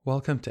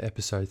Welcome to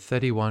episode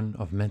 31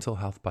 of Mental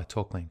Health by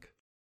TalkLink.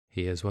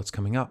 Here's what's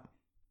coming up.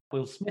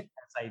 Will Smith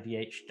has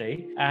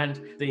ADHD,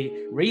 and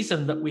the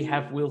reason that we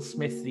have Will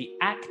Smith, the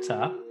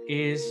actor,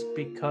 is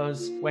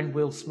because when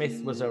Will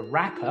Smith was a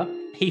rapper,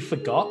 he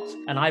forgot,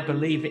 and I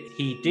believe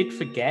he did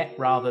forget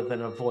rather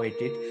than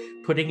avoided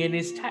putting in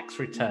his tax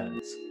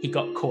returns. He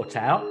got caught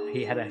out,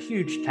 he had a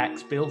huge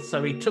tax bill,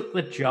 so he took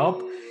the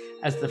job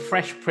as the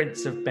Fresh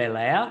Prince of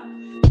Bel-Air.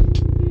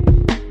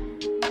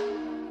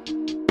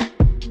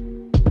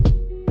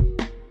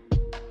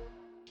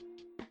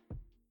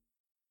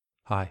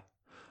 Hi,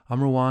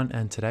 I'm Rowan,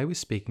 and today we're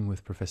speaking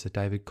with Professor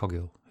David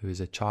Coghill, who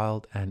is a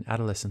child and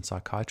adolescent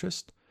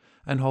psychiatrist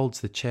and holds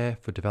the Chair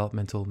for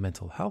Developmental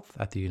Mental Health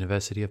at the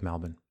University of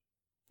Melbourne.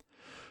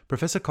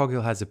 Professor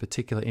Coghill has a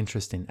particular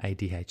interest in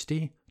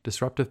ADHD,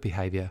 disruptive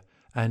behaviour,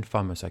 and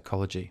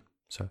pharmacology,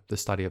 so the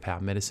study of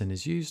how medicine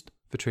is used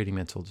for treating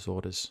mental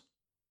disorders.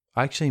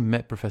 I actually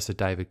met Professor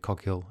David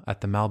Coghill at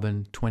the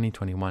Melbourne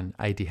 2021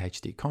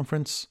 ADHD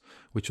conference,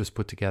 which was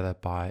put together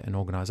by an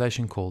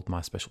organisation called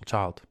My Special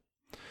Child.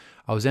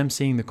 I was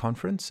emceeing the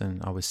conference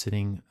and I was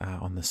sitting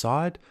on the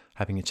side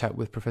having a chat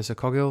with Professor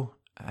Coghill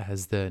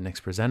as the next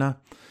presenter,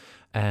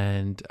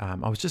 and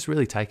I was just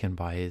really taken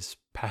by his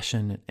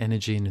passion,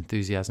 energy and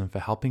enthusiasm for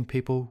helping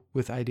people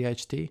with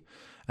ADHD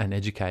and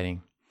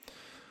educating.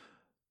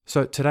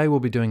 So today we'll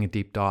be doing a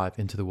deep dive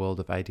into the world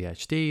of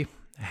ADHD,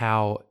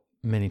 how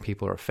many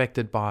people are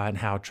affected by it, and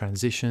how it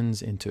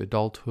transitions into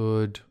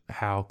adulthood,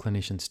 how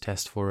clinicians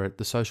test for it,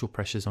 the social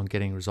pressures on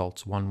getting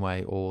results one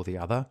way or the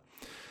other,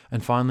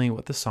 and finally,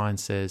 what the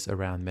science says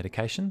around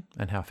medication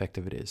and how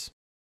effective it is.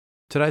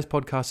 Today's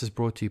podcast is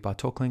brought to you by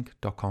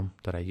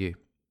talklink.com.au.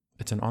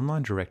 It's an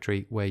online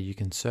directory where you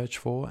can search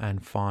for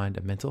and find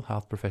a mental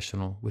health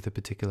professional with a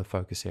particular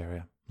focus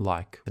area,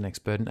 like an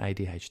expert in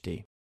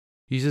ADHD.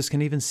 Users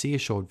can even see a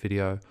short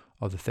video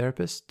of the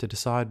therapist to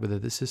decide whether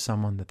this is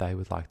someone that they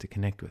would like to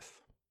connect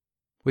with.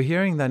 We're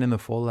hearing that in the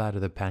fallout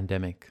of the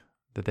pandemic,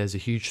 that there's a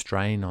huge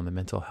strain on the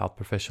mental health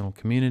professional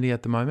community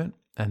at the moment,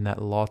 and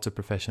that lots of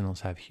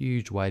professionals have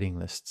huge waiting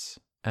lists,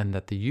 and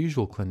that the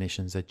usual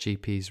clinicians that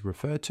GPs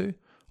refer to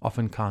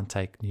often can't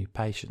take new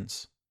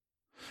patients.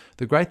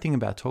 The great thing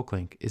about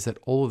TalkLink is that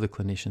all of the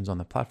clinicians on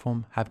the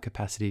platform have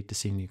capacity to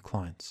see new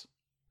clients.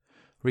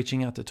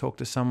 Reaching out to talk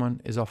to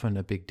someone is often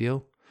a big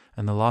deal,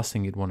 and the last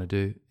thing you'd want to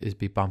do is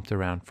be bumped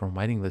around from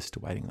waiting list to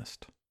waiting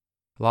list.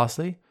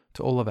 Lastly,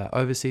 to all of our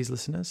overseas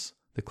listeners,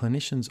 the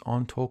clinicians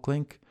on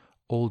TalkLink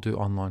all do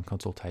online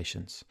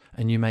consultations,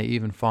 and you may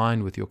even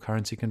find with your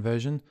currency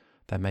conversion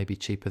they may be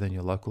cheaper than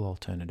your local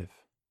alternative.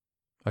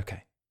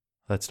 Okay,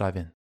 let's dive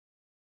in.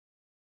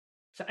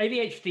 So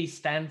ADHD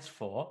stands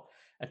for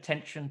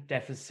Attention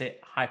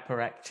Deficit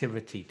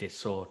Hyperactivity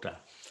Disorder.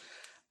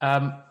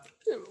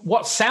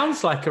 What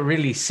sounds like a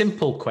really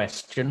simple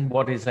question,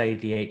 what is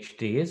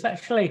ADHD, is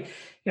actually,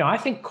 I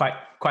think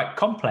quite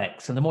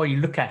complex. And the more you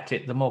look at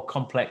it, the more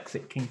complex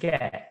it can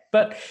get.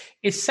 But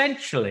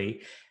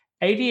essentially,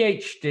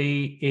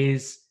 ADHD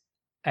is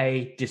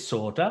a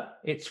disorder.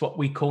 It's what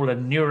we call a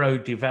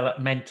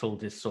neurodevelopmental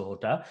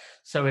disorder.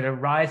 So it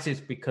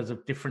arises because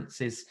of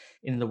differences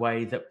in the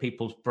way that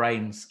people's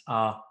brains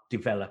are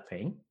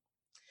developing.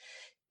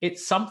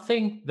 It's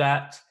something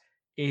that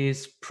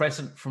is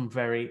present from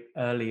very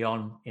early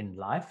on in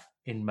life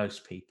in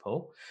most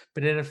people,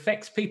 but it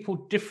affects people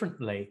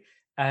differently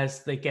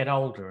as they get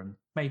older, and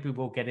maybe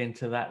we'll get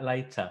into that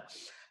later.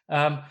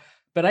 But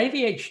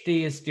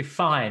ADHD is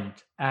defined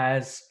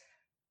as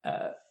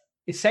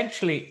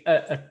essentially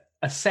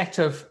a set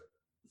of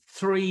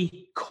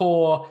three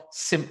core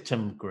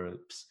symptom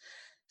groups.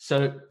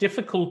 So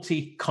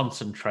difficulty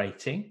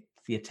concentrating,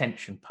 the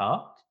attention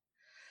part,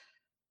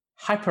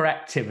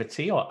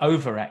 hyperactivity or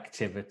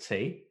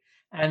overactivity,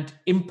 and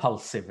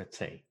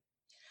impulsivity.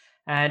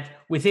 And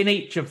within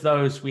each of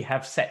those, we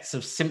have sets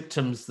of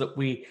symptoms that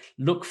we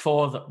look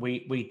for, that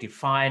we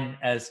define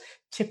as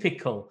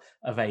typical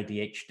of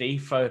ADHD.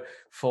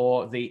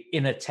 For the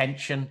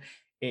inattention,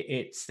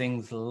 it's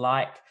things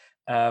like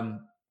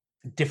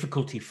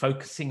difficulty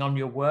focusing on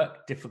your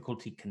work,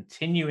 difficulty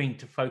continuing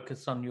to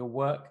focus on your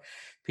work.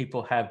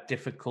 People have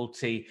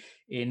difficulty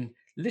in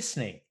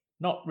listening,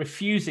 not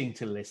refusing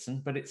to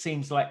listen, but it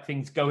seems like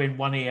things go in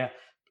one ear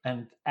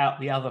and out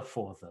the other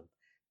for them.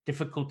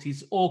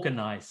 Difficulties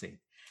organizing,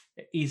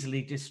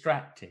 easily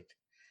distracted.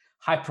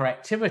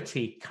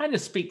 Hyperactivity kind of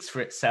speaks for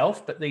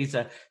itself, but these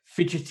are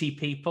fidgety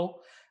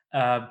people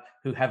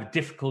who have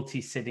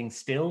difficulty sitting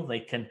still. They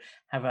can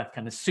have a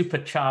kind of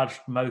supercharged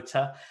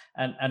motor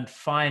and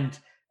find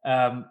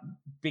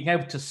being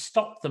able to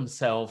stop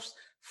themselves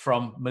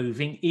from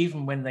moving,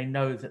 even when they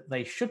know that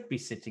they should be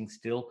sitting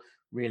still,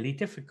 really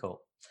difficult.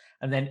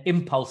 And then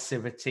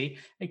impulsivity,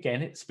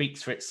 again, it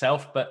speaks for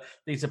itself, but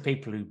these are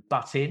people who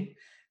butt in,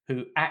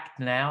 who act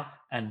now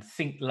and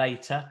think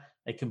later.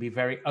 They can be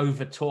very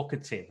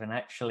over-talkative and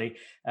actually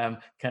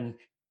can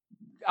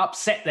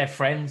upset their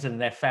friends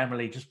and their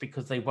family just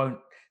because they won't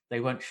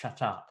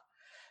shut up.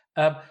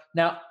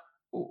 Now,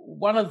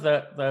 one of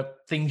the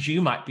things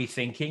you might be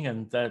thinking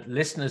and the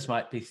listeners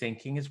might be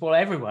thinking is, well,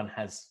 everyone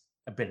has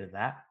a bit of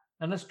that.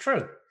 And that's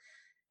true.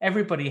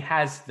 Everybody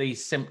has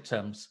these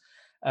symptoms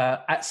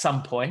at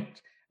some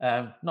point,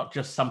 not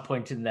just some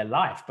point in their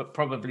life, but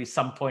probably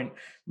some point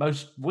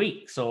most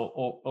weeks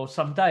or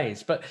some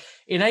days. But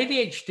in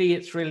ADHD,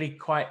 it's really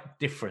quite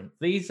different.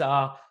 These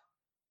are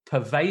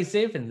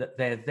pervasive in that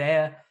they're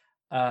there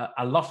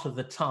a lot of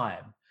the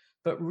time,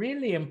 but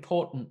really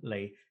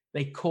importantly,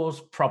 they cause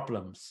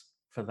problems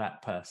for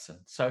that person.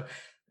 So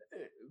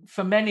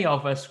for many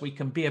of us, we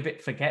can be a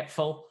bit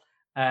forgetful,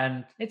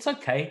 and it's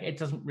okay. It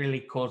doesn't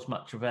really cause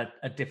much of a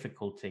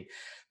difficulty.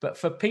 But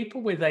for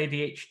people with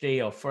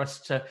ADHD, or for us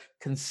to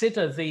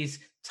consider these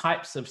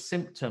types of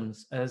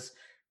symptoms as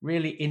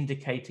really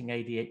indicating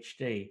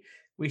ADHD,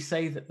 we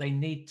say that they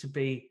need to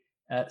be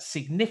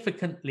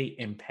significantly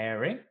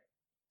impairing.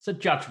 It's a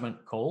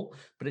judgment call,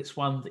 but it's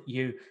one that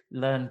you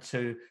learn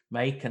to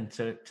make and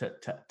to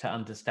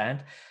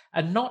understand,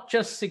 and not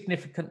just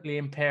significantly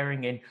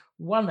impairing in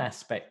one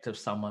aspect of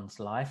someone's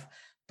life,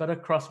 but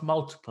across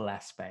multiple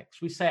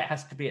aspects. We say it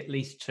has to be at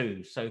least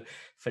two. So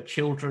for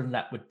children,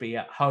 that would be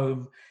at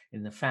home,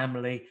 in the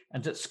family,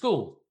 and at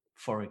school,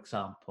 for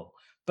example.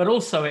 But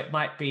also it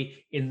might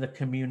be in the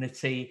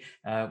community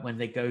when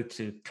they go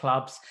to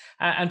clubs.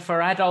 And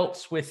for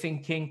adults, we're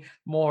thinking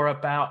more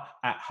about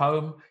at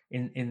home,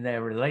 in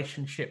their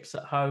relationships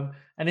at home,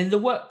 and in the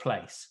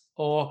workplace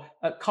or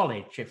at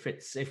college,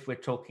 if we're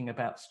talking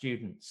about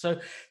students. So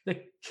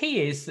the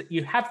key is that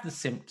you have the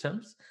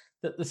symptoms,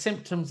 that the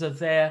symptoms are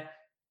there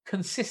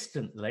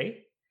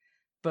consistently,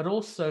 but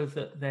also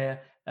that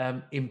they're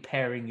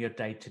impairing your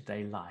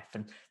day-to-day life.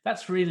 And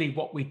that's really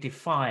what we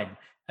define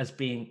as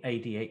being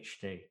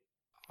ADHD.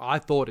 I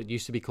thought it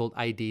used to be called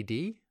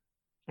ADD,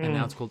 and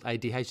now Mm. it's called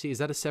ADHD. Is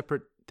that a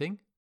separate thing?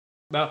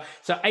 Well,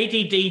 so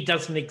ADD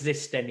doesn't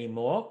exist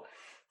anymore.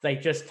 They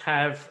just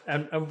have,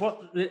 and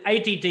what the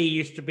ADD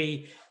used to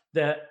be,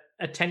 the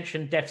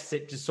attention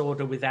deficit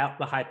disorder without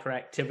the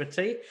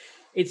hyperactivity.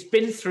 It's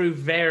been through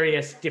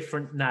various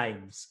different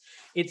names.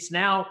 It's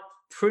now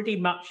pretty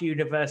much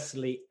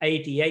universally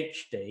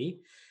ADHD,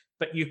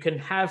 but you can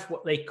have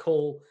what they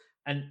call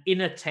an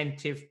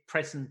inattentive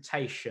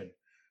presentation.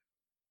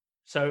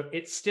 So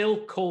it's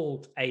still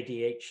called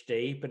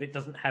ADHD, but it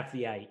doesn't have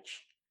the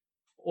H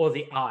or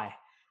the I.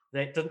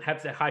 It doesn't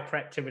have the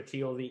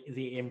hyperactivity or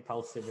the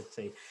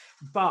impulsivity.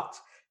 But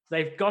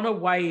they've gone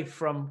away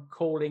from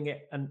calling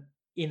it an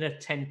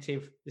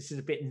inattentive. This is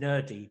a bit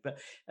nerdy, but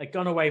they've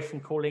gone away from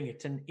calling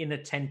it an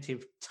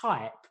inattentive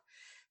type,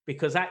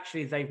 because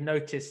actually they've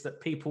noticed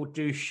that people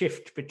do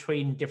shift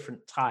between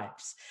different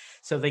types.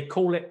 So they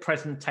call it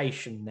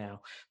presentation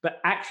now. But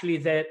actually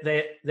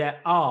there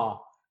are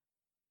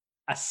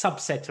a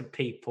subset of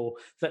people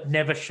that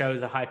never show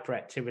the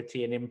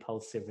hyperactivity and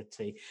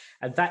impulsivity,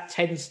 and that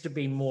tends to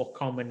be more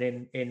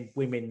common in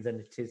women than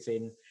it is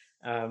in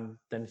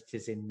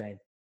men.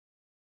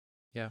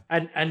 Yeah.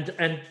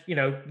 And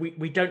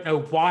we don't know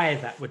why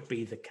that would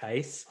be the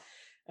case.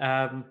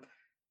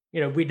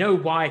 We know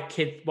why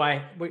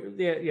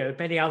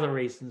many other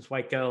reasons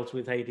why girls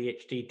with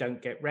ADHD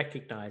don't get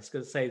recognized,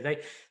 because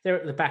they're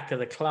at the back of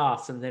the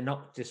class and they're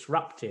not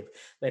disruptive.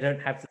 They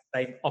don't have the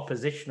same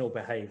oppositional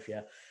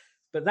behavior.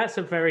 But that's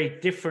a very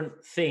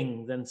different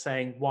thing than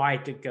saying, why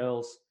do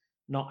girls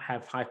not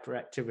have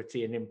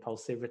hyperactivity and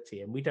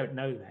impulsivity? And we don't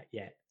know that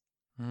yet.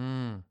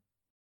 Mm.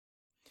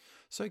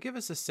 So give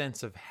us a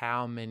sense of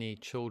how many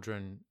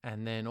children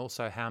and then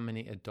also how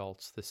many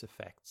adults this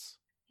affects.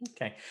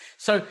 Okay.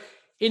 So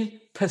in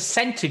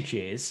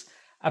percentages,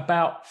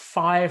 about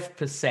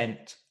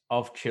 5%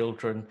 of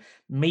children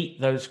meet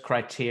those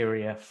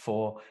criteria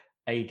for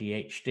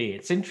ADHD.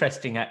 It's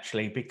interesting,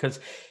 actually, because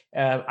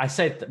I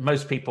said that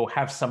most people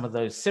have some of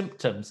those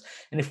symptoms.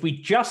 And if we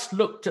just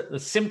looked at the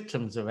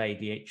symptoms of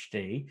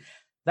ADHD,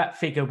 that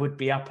figure would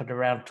be up at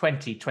around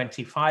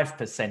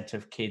 25%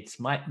 of kids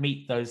might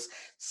meet those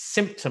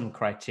symptom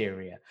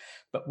criteria.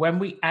 But when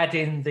we add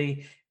in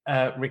the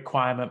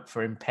requirement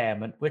for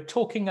impairment, we're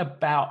talking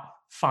about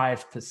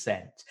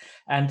 5%.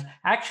 And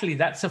actually,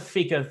 that's a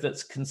figure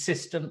that's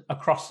consistent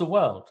across the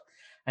world.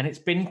 And it's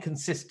been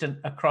consistent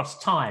across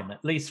time,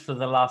 at least for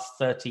the last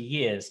 30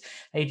 years.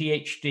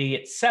 ADHD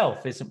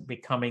itself isn't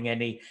becoming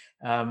any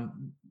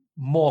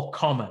more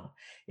common.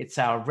 It's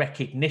our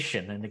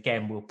recognition. And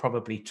again, we'll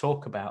probably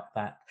talk about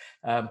that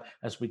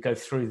as we go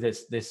through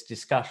this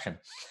discussion.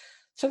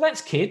 So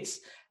that's kids.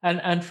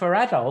 And for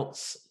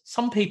adults,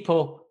 some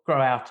people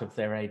grow out of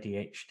their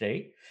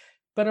ADHD,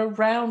 but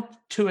around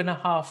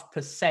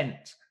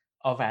 2.5%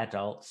 of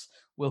adults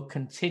will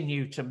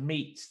continue to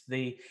meet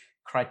the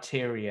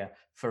criteria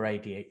for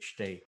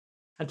ADHD.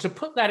 And to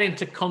put that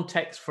into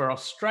context for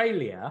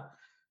Australia,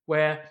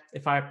 where,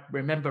 if I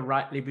remember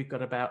rightly, we've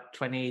got about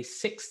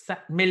 26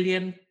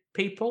 million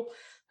people,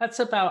 that's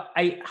about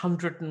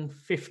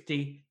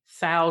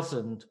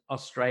 850,000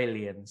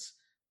 Australians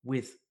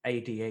with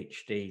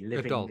ADHD,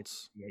 living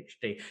Adults. with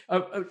ADHD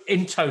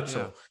in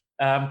total.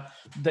 Yeah.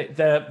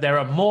 There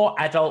are more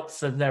adults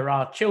than there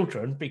are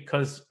children,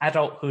 because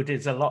adulthood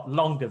is a lot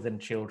longer than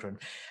children.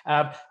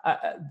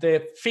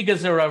 The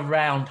figures are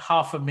around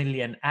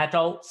 500,000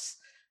 adults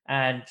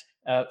and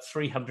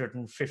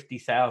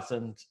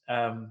 350,000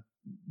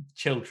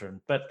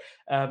 children, but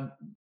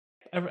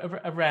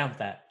around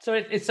that. So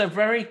it's a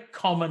very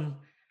common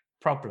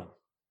problem.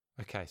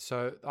 Okay,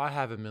 so I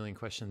have a million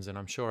questions, and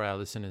I'm sure our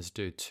listeners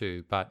do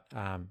too. But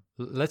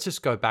let's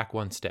just go back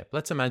one step.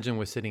 Let's imagine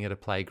we're sitting at a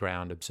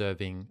playground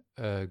observing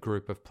a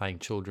group of playing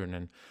children,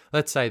 and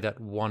let's say that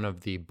one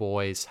of the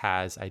boys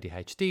has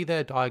ADHD,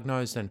 they're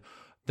diagnosed, and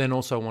then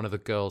also one of the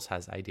girls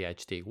has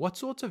ADHD. What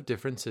sorts of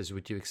differences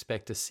would you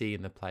expect to see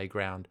in the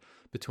playground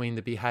between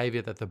the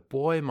behavior that the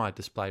boy might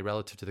display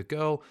relative to the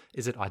girl?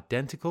 Is it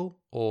identical,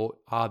 or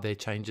are there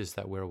changes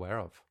that we're aware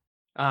of?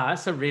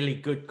 That's a really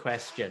good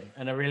question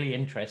and a really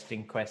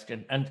interesting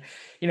question. And,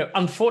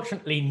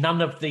 unfortunately,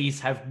 none of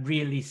these have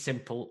really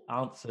simple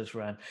answers,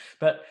 Ran.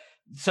 But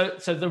so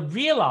the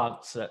real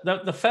answer,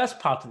 the first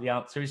part of the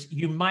answer is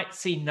you might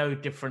see no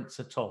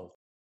difference at all.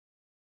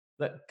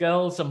 That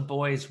girls and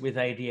boys with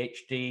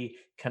ADHD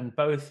can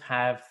both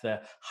have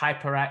the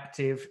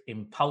hyperactive,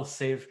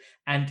 impulsive,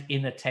 and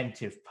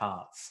inattentive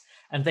parts,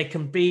 and they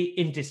can be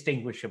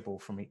indistinguishable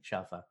from each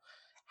other.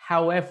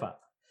 However,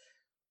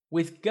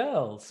 with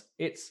girls,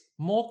 it's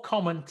more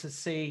common to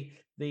see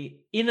the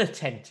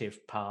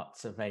inattentive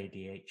parts of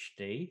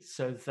ADHD,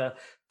 so the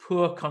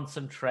poor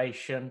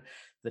concentration,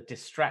 the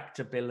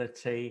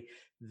distractibility,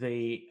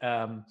 the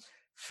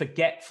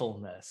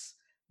forgetfulness,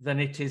 than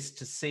it is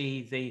to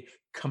see the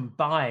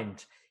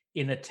combined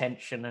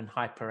inattention and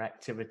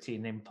hyperactivity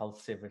and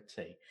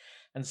impulsivity.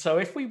 And so,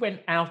 if we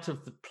went out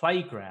of the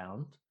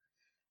playground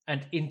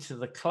and into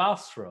the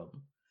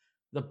classroom,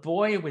 the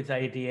boy with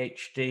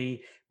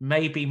ADHD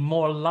may be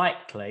more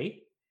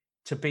likely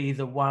to be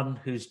the one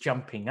who's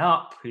jumping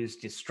up, who's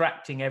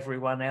distracting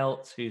everyone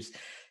else, who's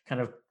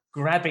kind of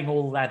grabbing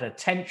all that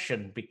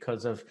attention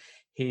because of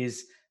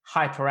his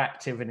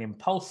hyperactive and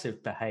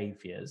impulsive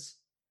behaviors.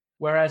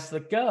 Whereas the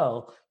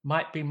girl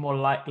might be more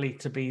likely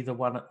to be the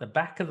one at the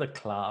back of the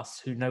class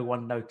who no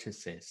one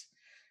notices,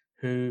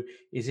 who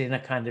is in a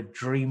kind of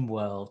dream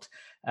world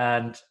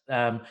and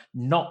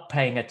not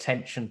paying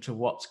attention to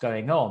what's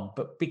going on.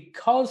 But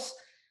because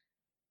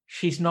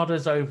she's not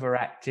as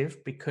overactive,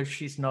 because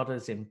she's not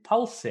as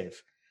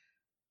impulsive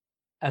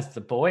as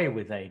the boy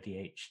with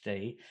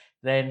ADHD,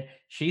 then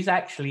she's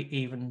actually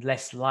even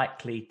less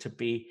likely to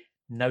be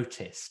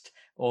noticed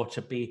or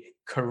to be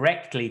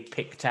correctly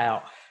picked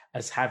out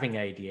as having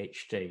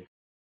ADHD.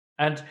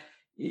 And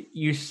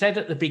you said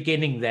at the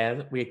beginning there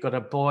that we've got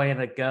a boy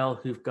and a girl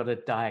who've got a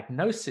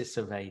diagnosis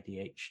of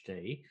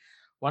ADHD.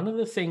 One of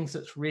the things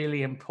that's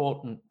really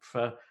important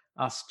for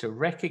us to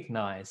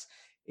recognize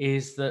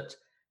is that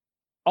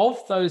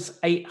of those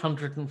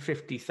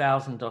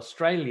 850,000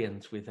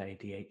 Australians with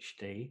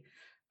ADHD,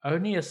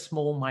 only a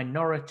small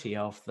minority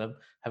of them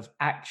have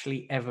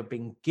actually ever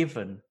been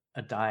given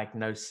a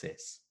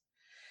diagnosis.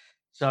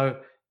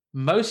 So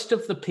most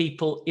of the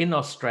people in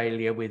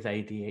Australia with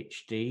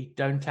ADHD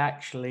don't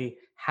actually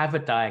have a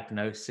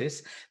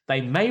diagnosis. They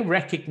may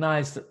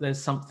recognize that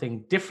there's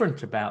something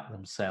different about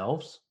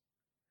themselves,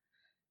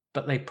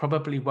 but they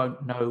probably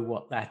won't know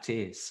what that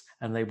is,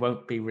 and they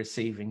won't be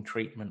receiving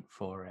treatment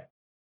for it.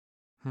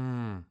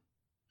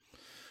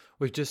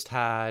 We've just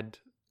had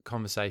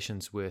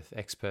conversations with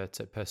experts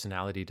at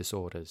personality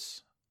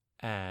disorders,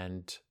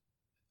 and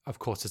of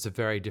course, it's a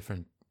very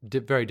different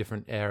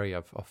area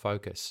of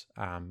focus.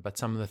 But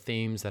some of the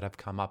themes that have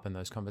come up in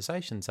those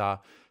conversations are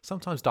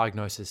sometimes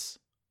diagnosis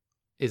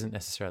isn't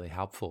necessarily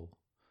helpful.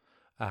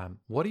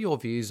 What are your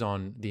views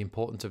on the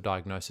importance of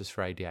diagnosis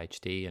for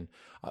ADHD? And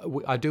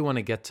I do want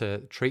to get to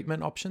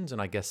treatment options,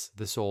 and I guess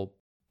this all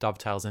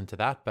dovetails into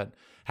that. But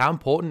how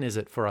important is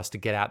it for us to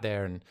get out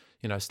there and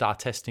start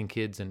testing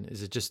kids? And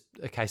is it just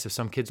a case of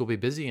some kids will be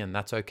busy and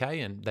that's okay,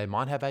 and they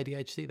might have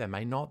ADHD, they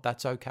may not,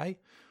 that's okay?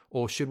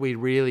 Or should we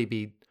really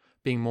be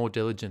being more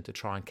diligent to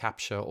try and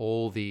capture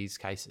all these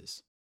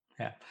cases?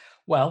 Yeah.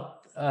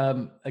 Well,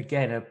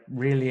 again, a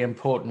really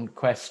important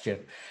question.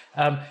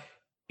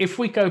 If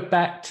we go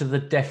back to the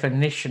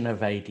definition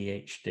of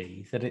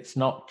ADHD, that it's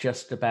not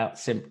just about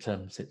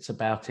symptoms, it's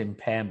about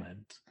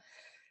impairment,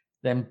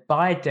 then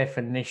by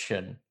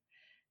definition,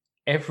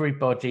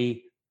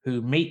 everybody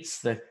who meets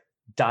the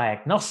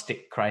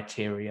diagnostic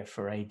criteria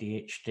for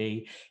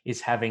ADHD is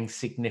having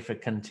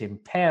significant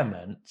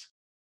impairment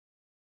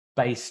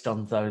based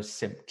on those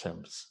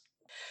symptoms.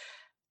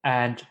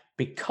 And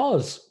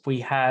because we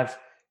have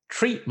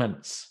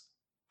treatments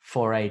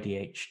for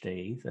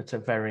ADHD that are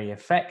very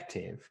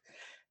effective,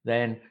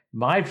 then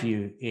my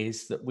view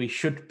is that we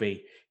should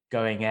be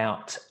going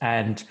out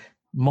and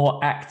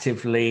more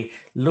actively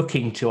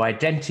looking to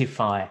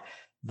identify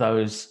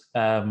those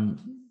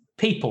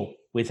people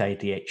with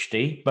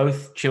ADHD,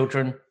 both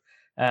children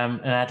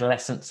and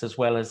adolescents as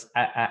well as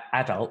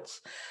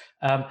adults,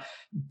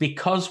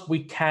 because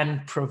we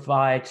can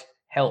provide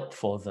help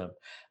for them.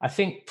 I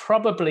think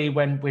probably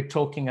when we're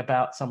talking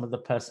about some of the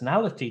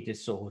personality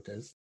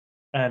disorders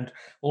and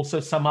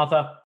also some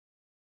other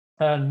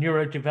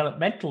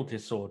neurodevelopmental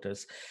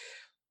disorders,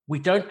 we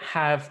don't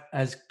have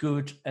as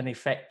good and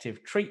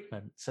effective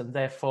treatments, and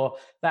therefore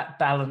that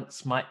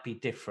balance might be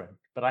different.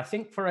 But I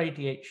think for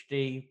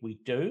ADHD, we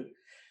do.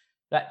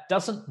 That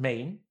doesn't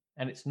mean,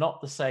 and it's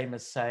not the same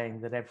as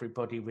saying that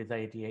everybody with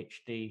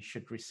ADHD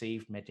should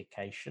receive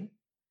medication.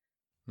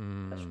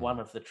 That's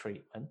one of the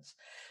treatments.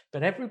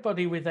 But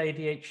everybody with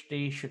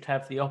ADHD should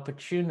have the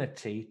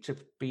opportunity to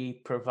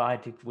be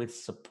provided with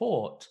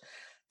support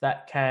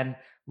that can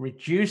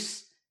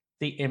reduce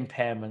the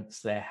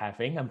impairments they're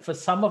having. And for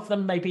some of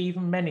them, maybe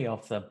even many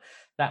of them,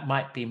 that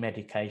might be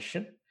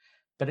medication.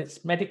 But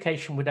its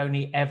medication would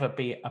only ever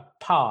be a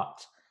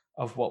part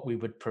of what we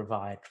would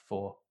provide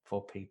for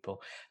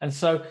people. And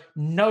so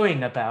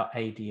knowing about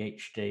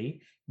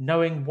ADHD,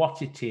 knowing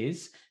what it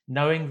is,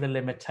 knowing the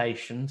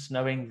limitations,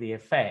 knowing the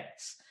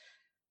effects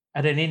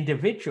at an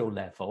individual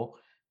level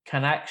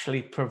can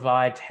actually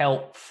provide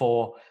help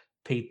for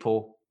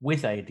people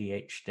with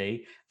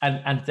ADHD.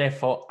 And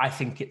therefore, I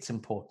think it's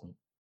important.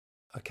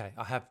 Okay,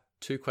 I have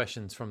two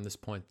questions from this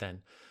point then.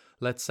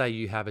 Let's say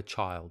you have a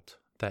child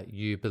that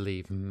you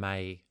believe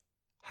may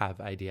have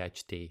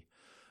ADHD.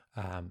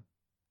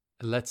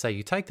 Let's say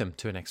you take them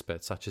to an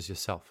expert such as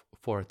yourself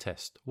for a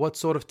test. What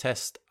sort of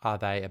test are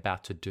they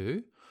about to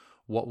do?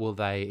 What will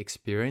they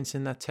experience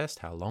in that test?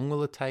 How long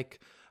will it take?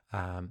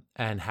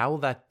 And how will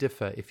that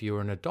differ if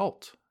you're an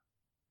adult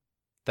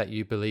that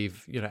you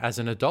believe, as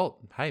an adult,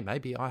 hey,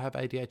 maybe I have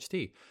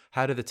ADHD.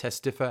 How do the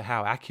tests differ?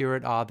 How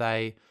accurate are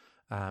they?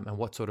 And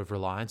what sort of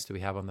reliance do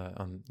we have on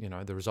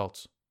the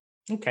results?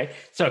 Okay,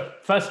 so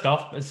first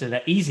off, this is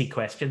an easy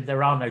question.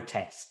 There are no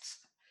tests.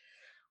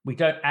 We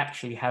don't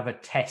actually have a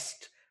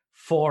test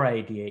for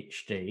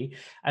ADHD.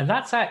 And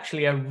that's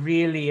actually a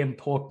really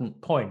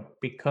important point,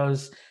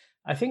 because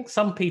I think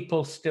some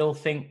people still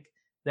think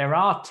there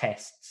are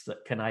tests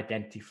that can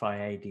identify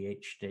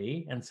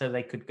ADHD. And so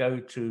they could go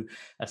to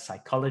a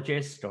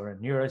psychologist or a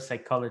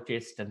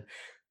neuropsychologist and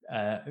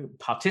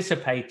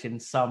participate in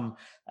some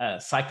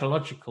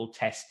psychological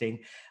testing,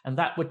 and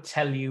that would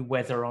tell you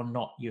whether or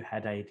not you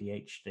had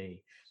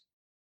ADHD.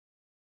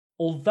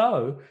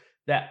 Although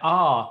there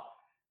are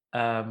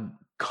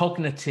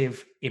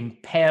cognitive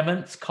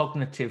impairments,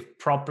 cognitive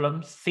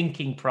problems,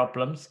 thinking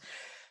problems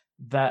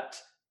that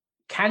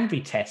can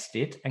be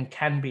tested and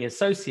can be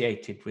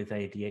associated with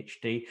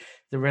ADHD,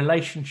 the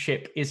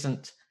relationship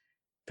isn't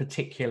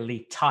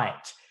particularly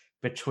tight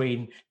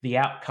between the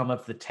outcome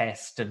of the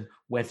test and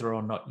whether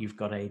or not you've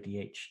got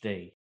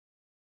ADHD.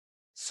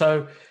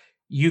 So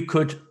you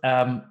could,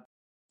 I'm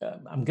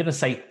going to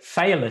say,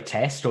 fail a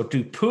test or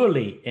do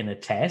poorly in a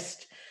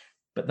test,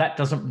 but that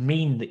doesn't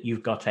mean that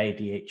you've got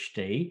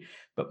ADHD.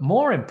 But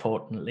more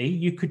importantly,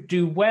 you could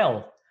do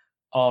well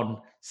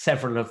on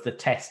several of the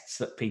tests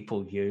that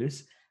people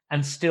use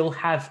and still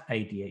have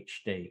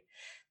ADHD,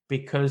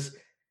 because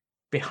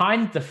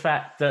behind the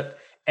fact that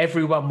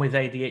everyone with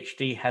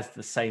ADHD has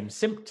the same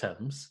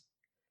symptoms,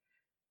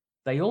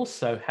 they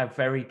also have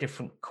very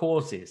different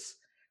causes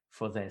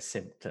for their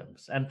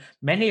symptoms, and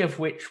many of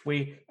which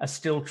we are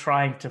still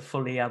trying to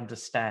fully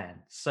understand.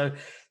 So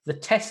the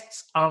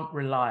tests aren't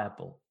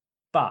reliable,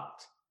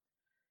 but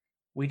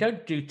we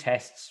don't do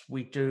tests,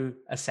 we do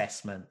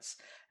assessments,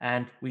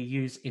 and we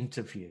use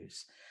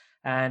interviews.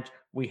 And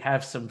we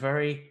have some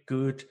very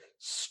good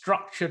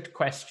structured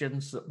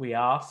questions that we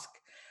ask,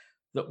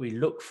 that we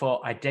look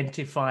for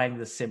identifying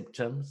the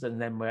symptoms,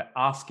 and then we're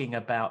asking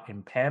about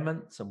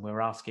impairments and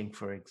we're asking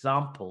for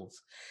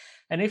examples.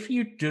 And if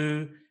you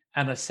do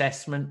an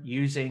assessment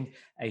using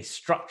a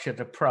structured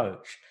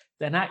approach,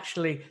 then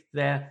actually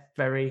they're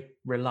very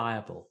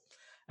reliable.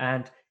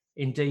 And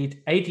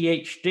indeed,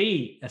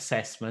 ADHD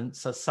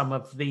assessments are some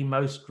of the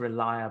most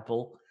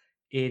reliable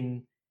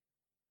in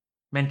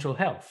mental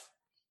health.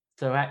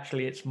 So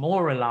actually, it's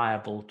more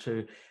reliable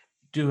to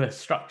do a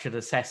structured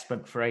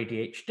assessment for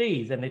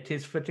ADHD than it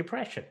is for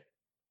depression.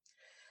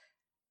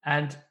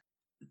 And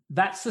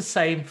that's the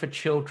same for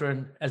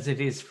children as it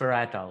is for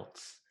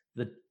adults.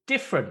 The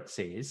difference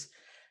is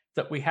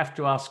that we have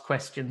to ask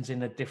questions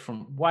in a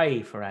different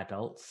way for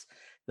adults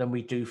than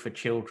we do for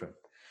children.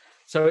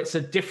 So it's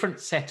a different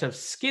set of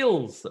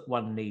skills that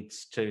one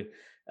needs to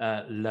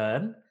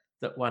learn,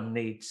 that one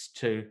needs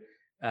to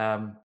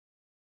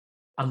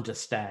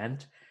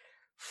understand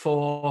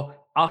for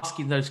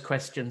asking those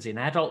questions in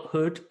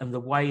adulthood and the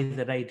way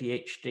that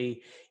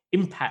ADHD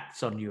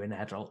impacts on you in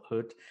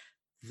adulthood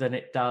than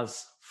it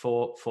does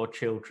for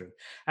children.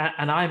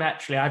 And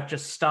I've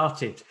just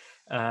started.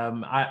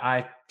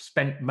 I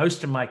spent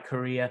most of my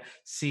career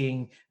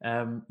seeing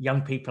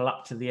young people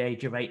up to the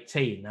age of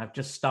 18. I've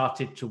just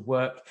started to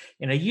work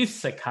in a youth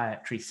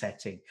psychiatry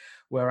setting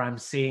where I'm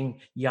seeing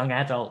young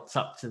adults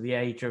up to the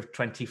age of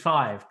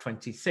 25,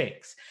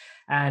 26.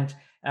 And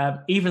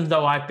even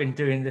though I've been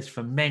doing this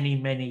for many,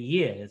 many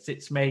years,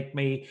 it's made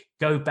me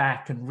go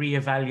back and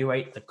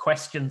reevaluate the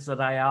questions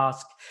that I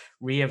ask,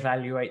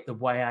 reevaluate the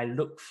way I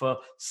look for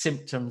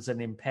symptoms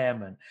and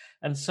impairment.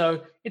 And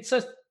so it's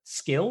a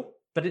skill,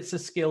 but it's a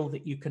skill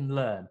that you can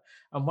learn.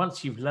 And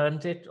once you've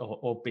learned it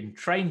or been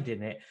trained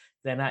in it,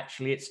 then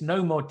actually it's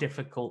no more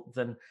difficult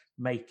than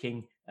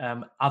making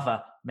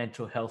other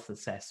mental health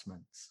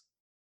assessments.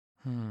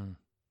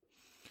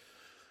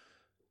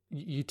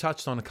 You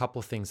touched on a couple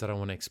of things that I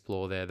want to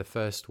explore there. The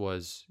first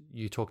was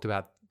you talked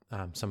about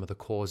some of the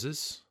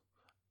causes.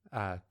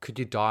 Could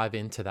you dive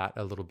into that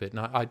a little bit? And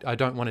I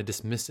don't want to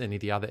dismiss any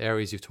of the other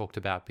areas you've talked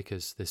about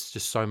because there's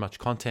just so much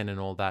content and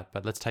all that,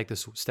 but let's take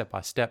this step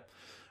by step.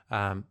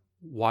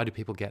 Why do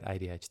people get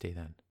ADHD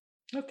then?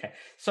 Okay,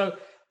 so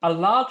a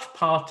large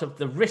part of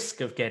the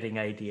risk of getting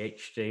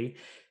ADHD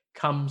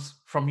comes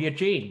from your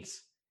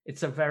genes.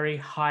 It's a very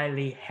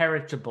highly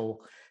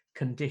heritable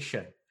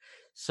condition.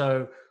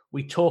 So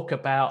we talk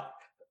about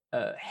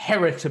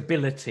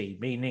heritability,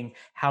 meaning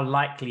how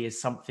likely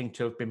is something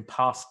to have been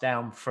passed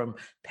down from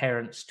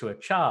parents to a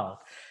child.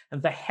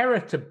 And the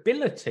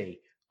heritability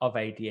of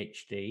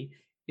ADHD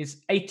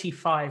is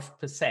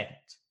 85%.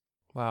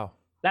 Wow.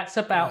 That's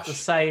about the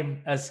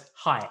same as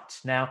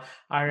height. Now,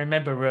 I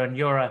remember, Ruan,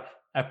 you're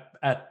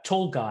a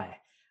tall guy.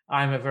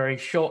 I'm a very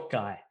short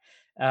guy.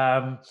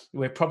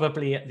 We're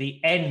probably at the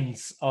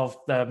ends of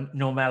the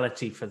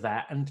normality for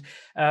that. And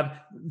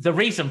the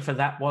reason for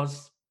that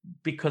was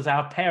because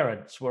our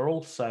parents were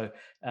also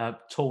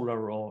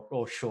taller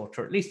or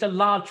shorter. At least a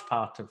large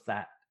part of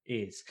that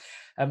is.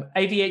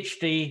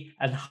 ADHD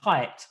and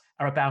height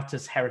are about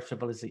as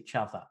heritable as each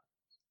other.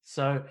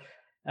 So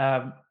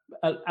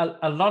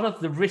a lot of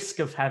the risk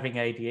of having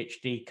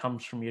ADHD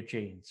comes from your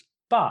genes,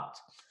 but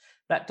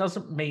that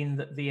doesn't mean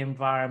that the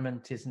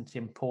environment isn't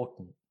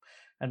important.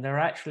 And there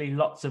are actually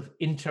lots of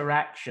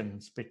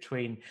interactions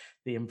between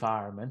the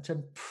environment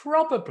and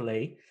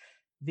probably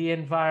the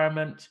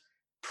environment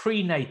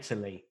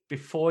prenatally,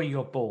 before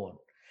you're born.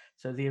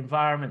 So the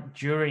environment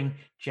during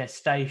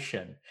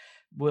gestation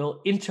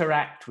will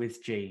interact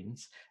with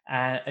genes,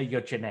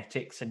 your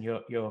genetics and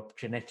your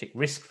genetic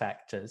risk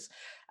factors.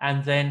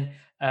 And then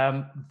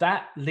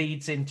that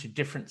leads into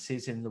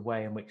differences in the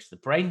way in which the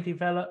brain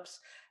develops.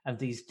 And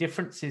these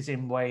differences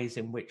in ways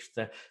in which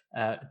the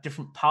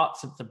different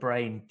parts of the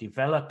brain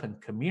develop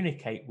and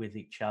communicate with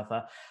each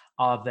other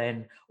are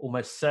then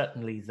almost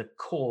certainly the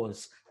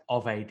cause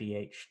of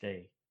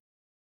ADHD.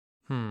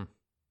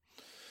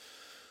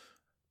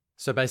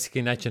 So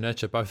basically nature,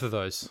 nurture, both of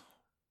those,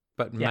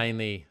 but Yeah.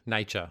 mainly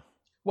nature,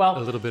 Well, a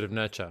little bit of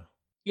nurture.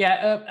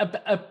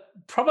 Yeah,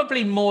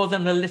 probably more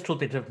than a little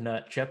bit of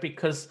nurture,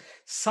 because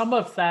some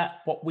of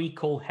that, what we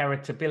call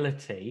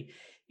heritability,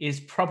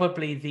 is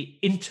probably the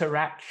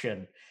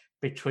interaction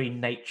between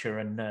nature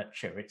and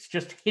nurture. It's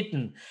just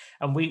hidden,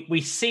 and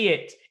we see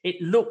it.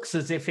 It looks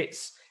as if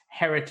it's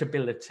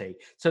heritability.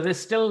 So there's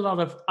still a lot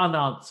of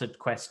unanswered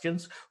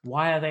questions.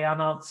 Why are they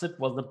unanswered?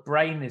 Well, the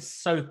brain is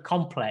so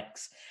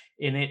complex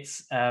in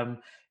its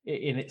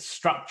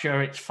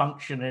structure, its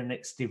function, and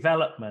its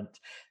development,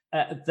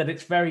 that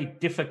it's very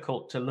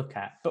difficult to look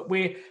at. But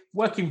we're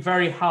working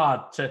very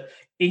hard to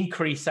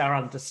increase our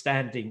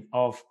understanding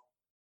of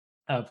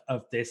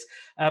this.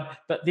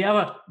 But the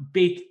other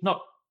big,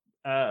 not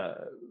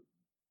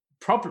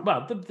problem,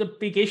 well, the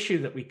big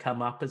issue that we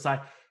come up, as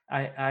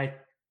I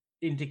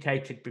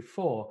indicated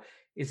before,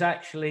 is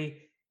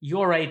actually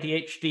your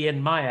ADHD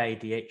and my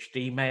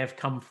ADHD may have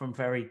come from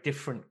very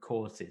different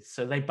causes.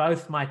 So they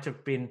both might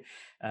have been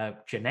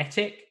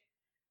genetic,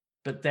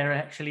 but they're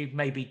actually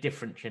maybe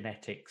different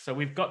genetics. So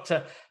we've got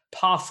to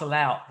parcel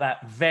out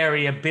that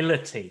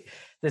variability.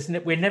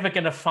 We're never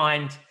going to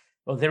find,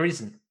 or there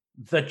isn't,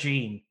 the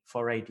gene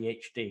for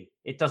ADHD.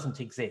 It doesn't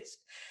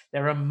exist.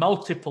 There are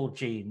multiple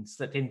genes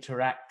that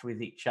interact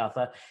with each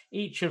other,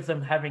 each of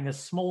them having a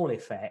small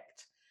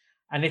effect.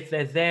 And if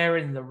they're there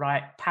in the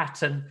right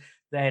pattern,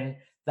 then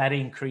that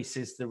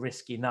increases the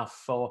risk enough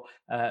for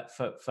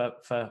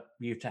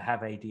you to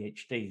have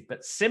ADHD.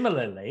 But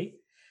similarly,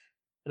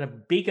 at a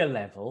bigger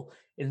level,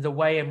 in the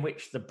way in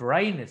which the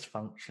brain is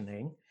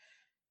functioning,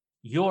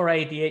 your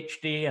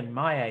ADHD and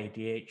my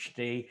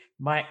ADHD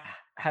might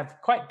have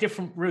quite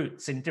different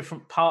roots in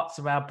different parts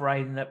of our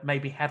brain that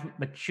maybe haven't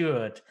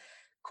matured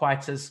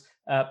quite as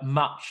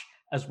much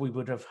as we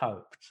would have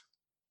hoped.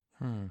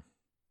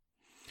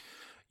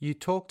 You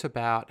talked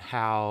about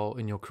how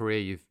in your career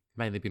you've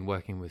mainly been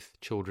working with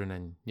children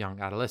and young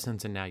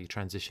adolescents, and now you're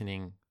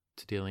transitioning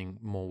to dealing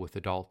more with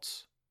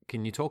adults.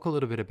 Can you talk a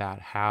little bit about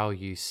how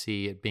you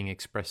see it being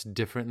expressed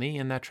differently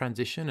in that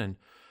transition, and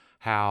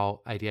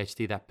how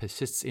ADHD that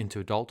persists into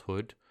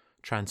adulthood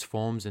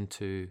transforms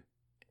into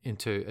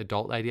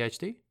adult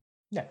ADHD?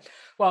 Yeah.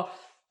 Well,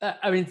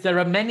 I mean, there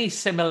are many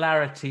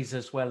similarities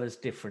as well as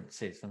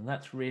differences, and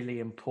that's really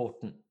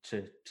important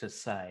to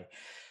say.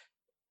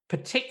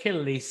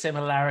 Particularly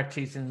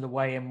similarities in the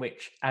way in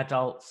which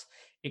adults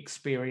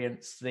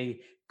experience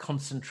the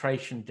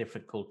concentration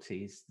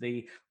difficulties,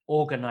 the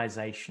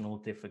organizational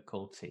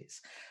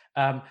difficulties.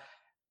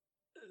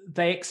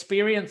 They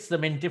experience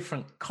them in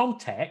different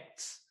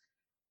contexts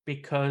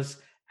because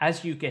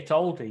as you get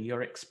older,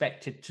 you're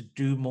expected to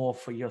do more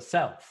for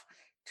yourself,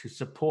 to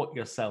support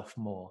yourself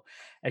more.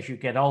 As you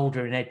get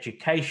older in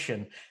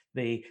education,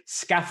 the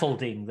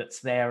scaffolding that's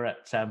there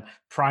at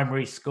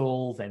primary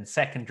school, then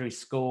secondary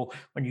school,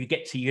 when you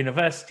get to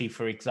university,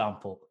 for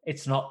example,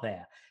 it's not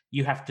there.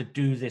 You have to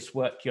do this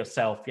work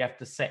yourself. You have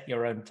to set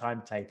your own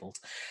timetables.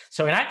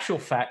 So in actual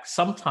fact,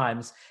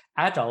 sometimes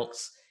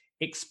adults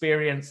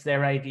experience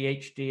their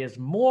ADHD as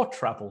more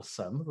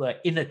troublesome, the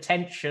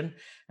inattention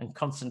and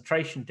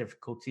concentration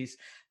difficulties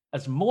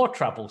as more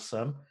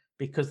troublesome,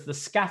 because the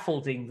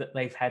scaffolding that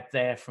they've had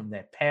there from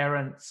their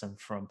parents and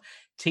from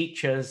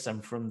teachers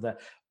and from the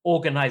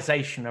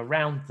organization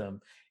around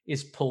them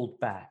is pulled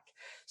back.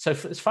 So,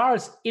 as far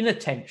as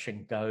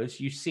inattention goes,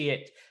 you see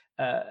it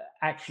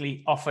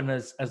actually often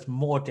as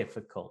more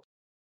difficult.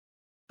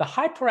 The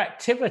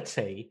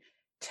hyperactivity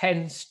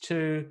tends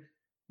to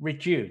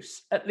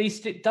reduce, at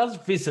least it does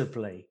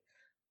visibly.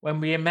 When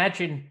we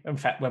imagine, in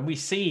fact, when we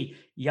see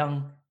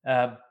young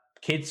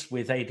kids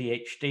with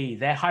ADHD,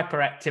 their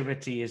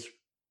hyperactivity is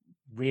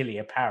really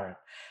apparent.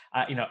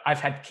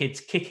 I've had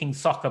kids kicking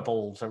soccer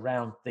balls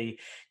around the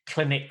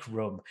clinic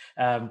room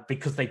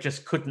because they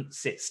just couldn't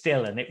sit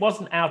still. And it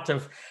wasn't out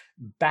of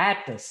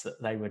badness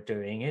that they were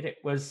doing it. It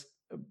was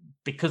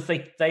because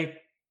they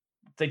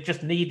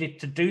just needed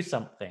to do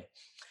something.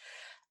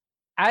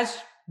 As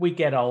we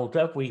get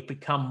older, we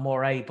become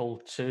more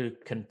able to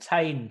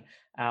contain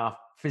our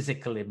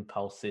physical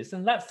impulses.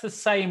 And that's the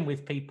same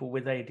with people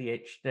with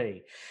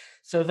ADHD.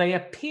 So they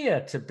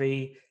appear to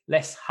be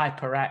less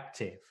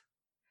hyperactive.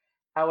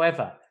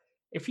 However,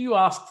 if you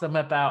ask them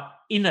about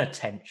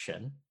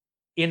inattention,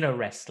 inner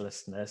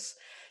restlessness,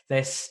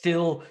 they're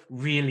still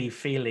really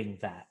feeling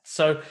that.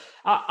 So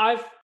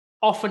I've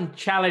often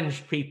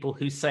challenged people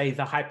who say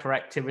the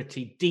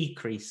hyperactivity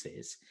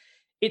decreases.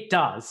 It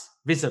does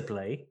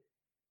visibly,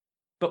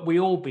 but we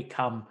all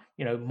become,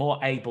 more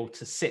able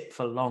to sit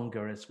for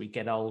longer as we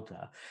get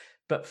older.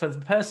 But for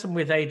the person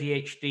with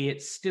ADHD,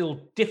 it's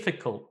still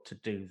difficult to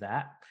do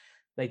that.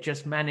 They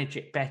just manage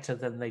it better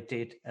than they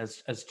did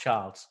as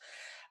childs.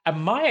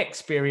 And my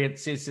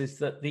experience is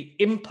that the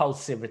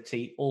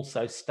impulsivity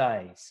also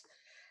stays.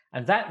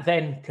 And that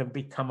then can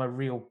become a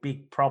real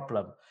big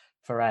problem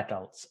for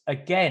adults.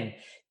 Again,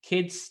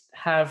 kids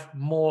have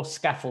more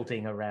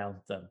scaffolding around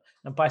them.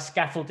 And by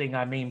scaffolding,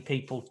 I mean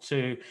people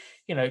to,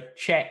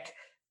 check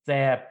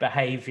their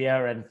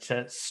behavior and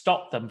to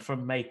stop them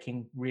from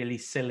making really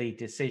silly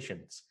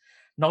decisions.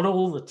 Not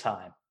all the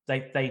time.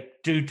 They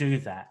do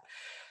that.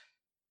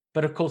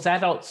 But of course,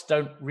 adults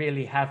don't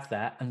really have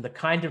that. And the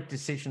kind of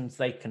decisions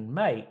they can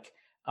make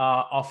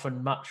are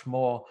often much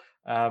more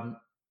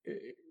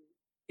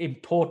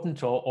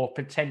important or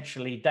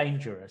potentially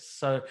dangerous.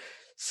 So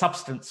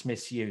substance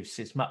misuse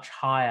is much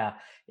higher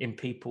in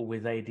people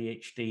with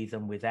ADHD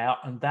than without.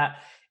 And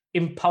that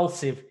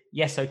impulsive,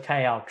 yes,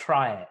 okay, I'll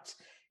try it,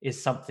 is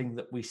something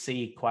that we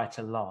see quite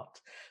a lot.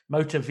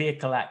 Motor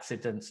vehicle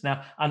accidents.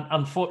 Now,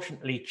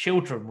 unfortunately,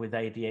 children with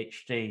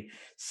ADHD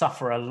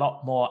suffer a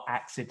lot more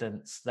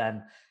accidents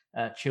than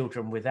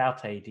children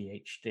without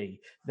ADHD.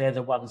 They're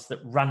the ones that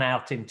run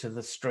out into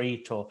the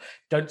street or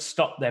don't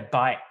stop their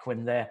bike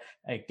when they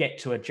get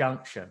to a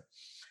junction.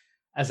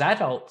 As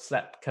adults,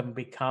 that can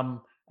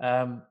become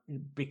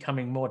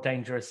becoming more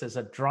dangerous as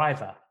a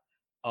driver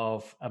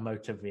of a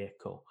motor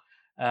vehicle.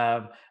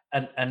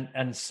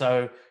 And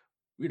so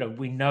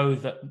we know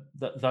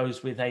that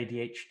those with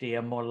ADHD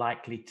are more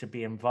likely to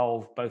be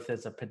involved both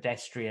as a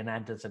pedestrian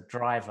and as a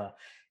driver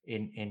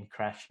in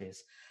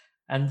crashes.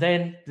 And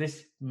then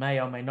this may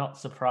or may not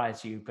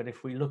surprise you, but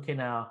if we look in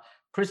our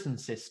prison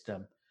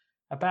system,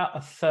 about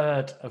a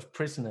third of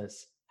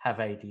prisoners have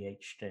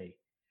ADHD.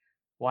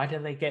 Why do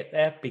they get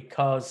there?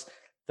 Because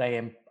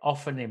they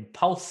often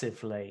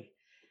impulsively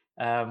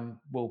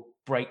will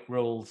break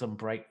rules and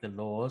break the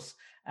laws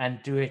and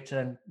do it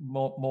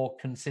more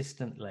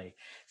consistently.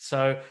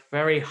 So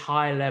very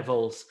high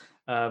levels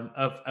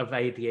of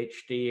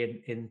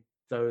ADHD in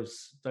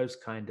those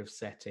kind of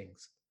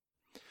settings.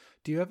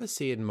 Do you ever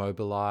see it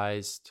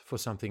mobilized for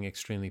something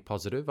extremely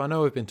positive? I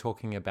know we've been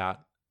talking about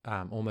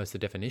almost the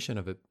definition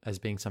of it as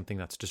being something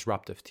that's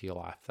disruptive to your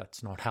life,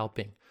 that's not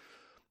helping.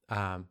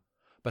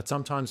 But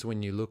sometimes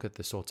when you look at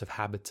the sorts of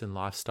habits and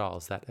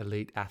lifestyles that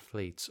elite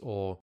athletes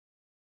or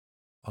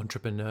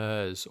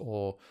entrepreneurs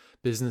or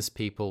business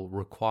people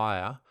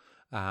require,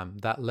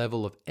 that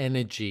level of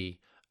energy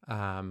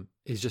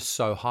is just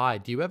so high.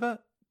 Do you ever,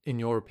 in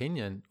your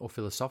opinion or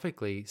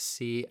philosophically,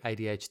 see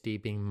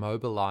ADHD being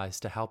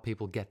mobilized to help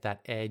people get that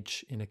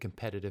edge in a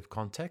competitive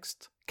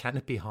context? Can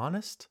it be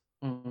harnessed?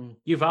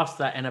 You've asked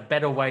that in a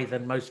better way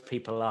than most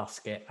people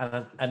ask it,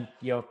 and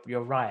you're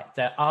right.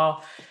 There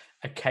are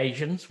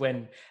occasions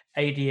when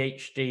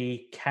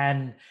ADHD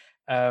can,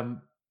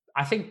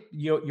 I think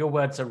your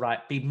words are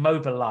right, be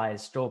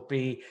mobilized or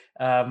be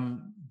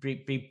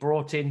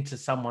brought into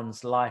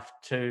someone's life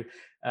to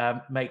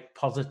make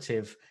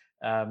positive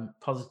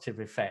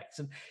effects.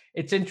 And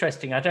it's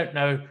interesting. I don't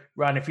know,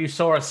 Ryan, if you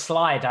saw a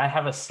slide. I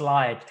have a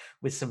slide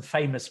with some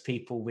famous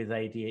people with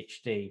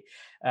ADHD.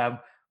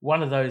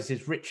 One of those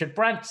is Richard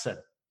Branson.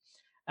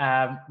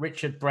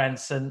 Richard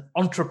Branson,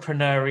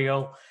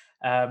 entrepreneurial,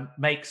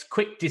 makes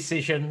quick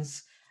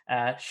decisions,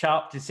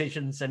 sharp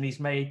decisions, and he's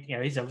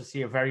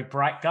obviously a very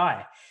bright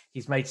guy.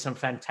 He's made some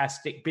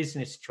fantastic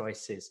business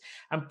choices,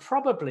 and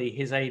probably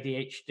his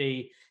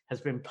ADHD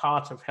has been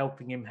part of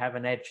helping him have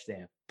an edge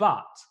there.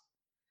 But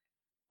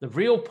The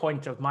real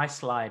point of my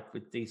slide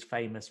with these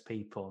famous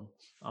people,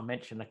 I'll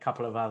mention a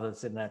couple of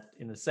others in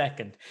a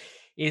second,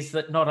 is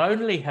that not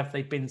only have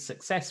they been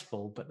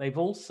successful, but they've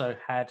also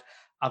had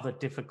other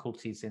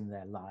difficulties in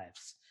their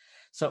lives.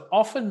 So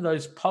often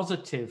those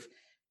positive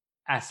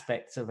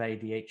aspects of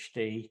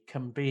ADHD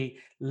can be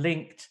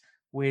linked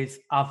with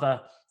other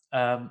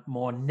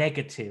more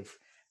negative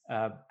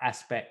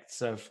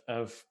aspects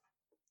of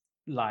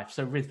life.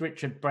 So with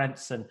Richard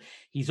Branson,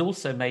 he's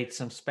also made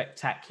some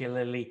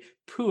spectacularly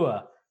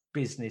poor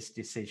business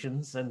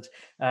decisions and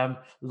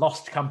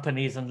lost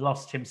companies and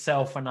lost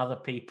himself and other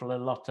people a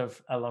lot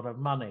of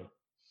money.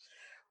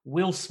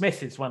 Will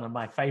Smith is one of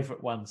my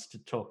favorite ones to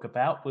talk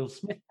about. Will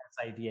Smith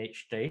has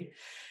ADHD.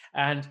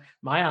 And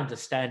my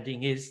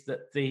understanding is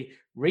that the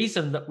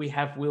reason that we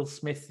have Will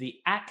Smith, the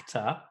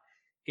actor,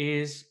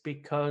 is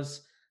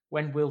because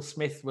when Will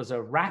Smith was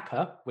a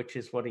rapper, which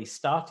is what he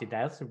started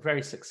as, a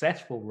very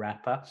successful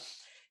rapper,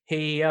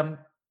 he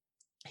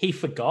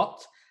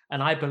forgot,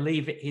 and I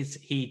believe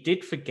he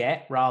did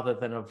forget rather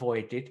than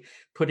avoided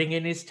putting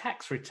in his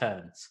tax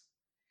returns.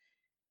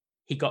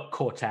 He got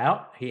caught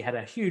out. He had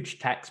a huge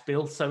tax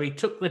bill, so he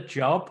took the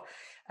job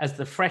as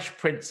the Fresh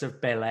Prince of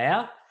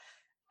Bel-Air,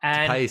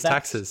 and to pay his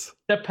taxes.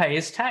 To pay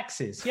his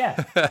taxes,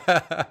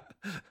 yeah.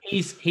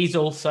 He's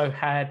also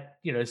had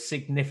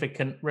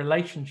significant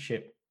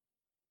relationship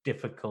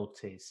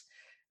difficulties,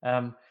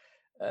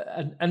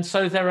 and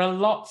so there are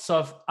lots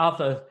of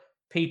other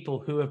people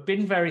who have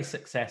been very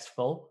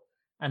successful,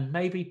 and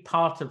maybe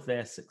part of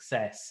their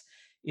success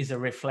is a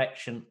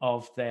reflection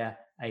of their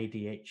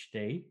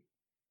ADHD.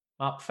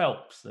 Mark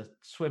Phelps, the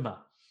swimmer,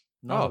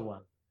 another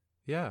one.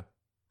 Yeah.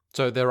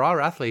 So there are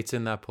athletes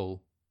in that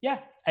pool. Yeah,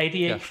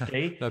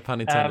 ADHD. Yeah. No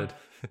pun intended.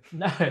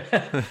 No,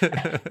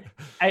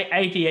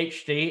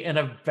 ADHD and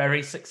a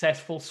very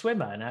successful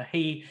swimmer. Now,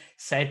 he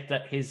said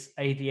that his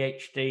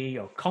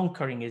ADHD or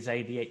conquering his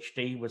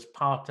ADHD was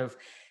part of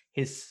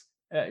his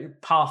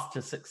path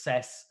to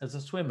success as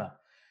a swimmer.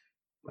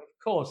 Of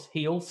course,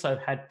 he also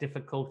had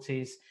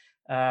difficulties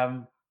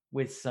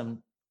with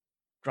some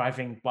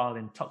driving while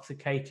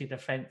intoxicated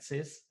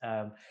offences,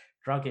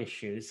 drug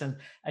issues. And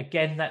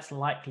again, that's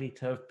likely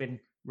to have been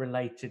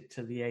related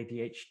to the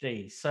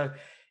ADHD. So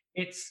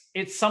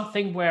it's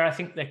something where I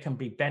think there can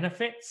be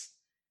benefits,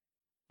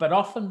 but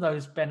often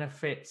those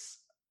benefits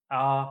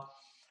are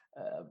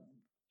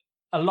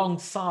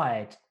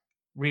alongside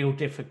real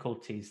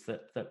difficulties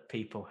that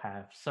people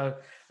have. So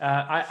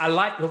I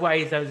like the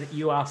way, though, that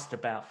you asked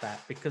about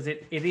that, because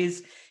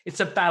it's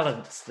a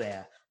balance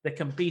there. There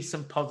can be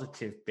some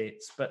positive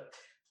bits, but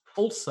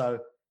also,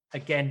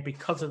 again,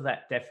 because of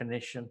that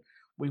definition,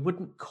 we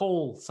wouldn't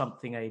call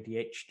something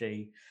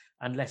ADHD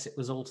unless it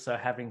was also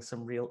having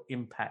some real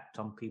impact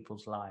on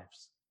people's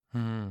lives.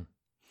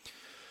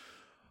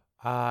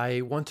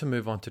 I want to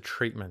move on to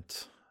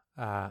treatment.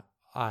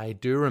 I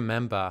do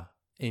remember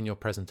in your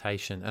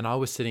presentation, and I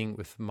was sitting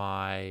with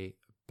my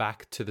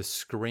back to the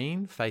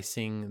screen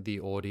facing the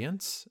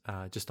audience,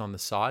 just on the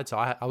side. So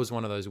I was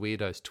one of those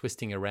weirdos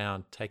twisting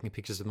around, taking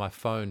pictures with my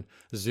phone,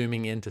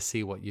 zooming in to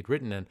see what you'd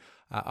written. And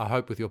I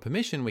hope with your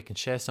permission, we can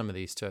share some of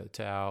these with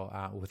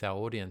our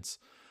audience.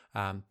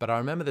 But I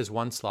remember there's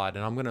one slide,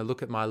 and I'm going to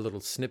look at my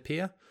little snip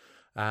here.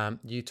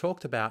 You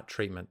talked about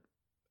treatment,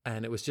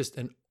 and it was just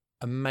an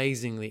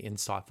amazingly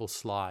insightful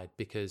slide,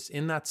 because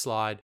in that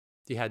slide,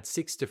 you had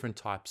 6 different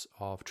types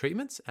of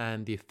treatments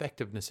and the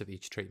effectiveness of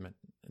each treatment.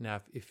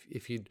 Now,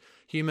 if you'd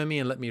humor me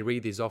and let me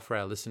read these off for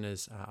our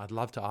listeners, I'd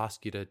love to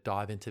ask you to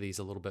dive into these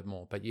a little bit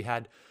more. But you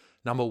had,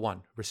 number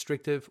 1,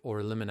 restrictive or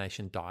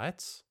elimination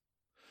diets.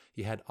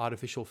 You had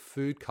artificial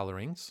food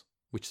colorings,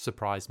 which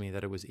surprised me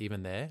that it was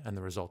even there, and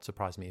the results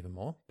surprised me even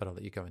more, but I'll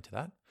let you go into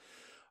that.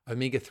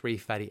 Omega-3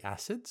 fatty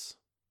acids,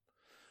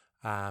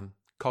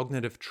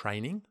 cognitive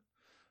training,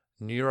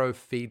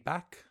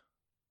 neurofeedback,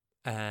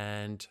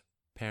 and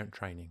parent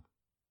training,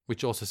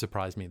 which also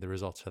surprised me, the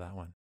results for that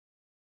one.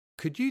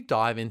 Could you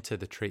dive into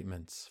the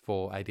treatments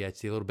for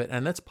ADHD a little bit?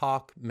 And let's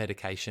park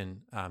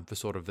medication for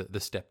sort of the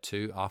step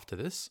 2 after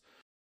this.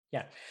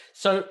 Yeah.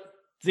 So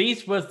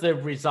these were the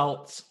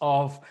results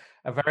of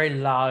a very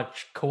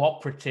large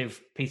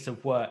cooperative piece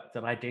of work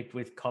that I did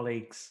with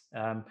colleagues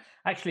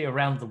actually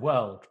around the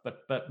world,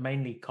 but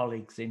mainly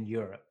colleagues in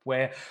Europe,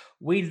 where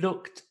we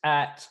looked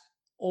at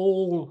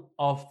all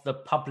of the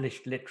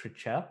published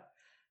literature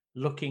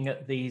looking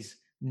at these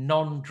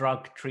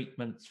non-drug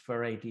treatments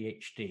for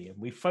ADHD. And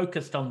we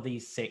focused on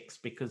these 6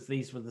 because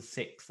these were the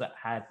 6 that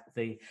had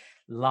the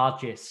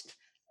largest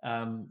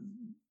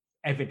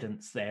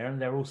evidence there.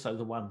 And they're also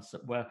the ones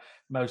that were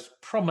most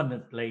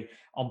prominently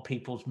on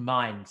people's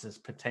minds as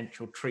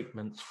potential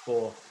treatments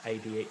for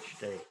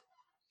ADHD.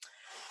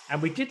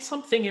 And we did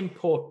something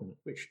important,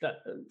 which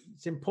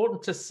it's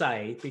important to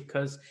say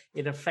because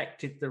it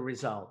affected the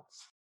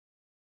results.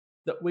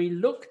 That we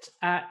looked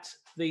at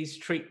these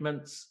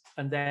treatments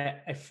and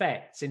their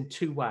effects in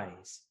 2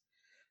 ways.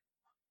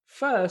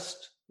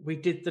 First, we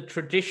did the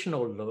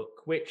traditional look,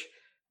 which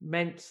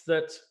meant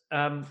that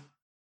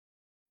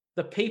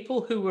the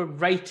people who were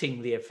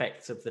rating the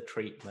effects of the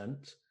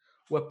treatment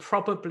were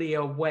probably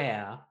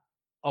aware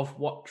of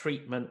what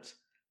treatment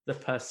the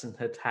person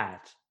had had.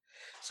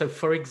 So,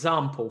 for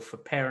example, for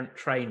parent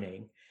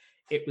training,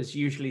 it was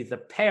usually the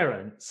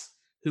parents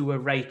who were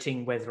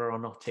rating whether or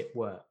not it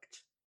worked.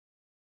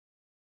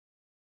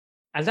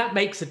 And that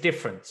makes a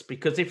difference,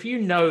 because if you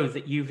know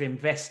that you've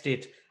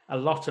invested a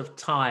lot of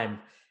time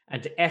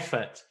and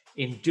effort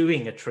in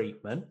doing a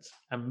treatment,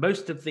 and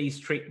most of these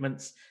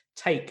treatments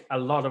take a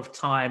lot of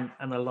time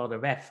and a lot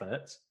of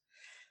effort,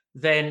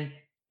 then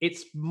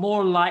it's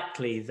more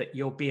likely that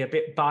you'll be a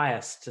bit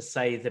biased to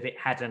say that it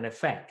had an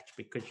effect,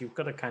 because you've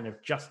got to kind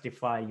of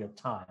justify your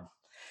time.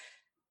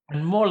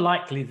 And more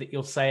likely that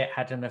you'll say it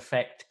had an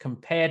effect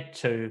compared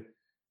to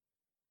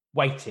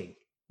waiting,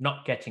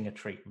 not getting a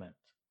treatment.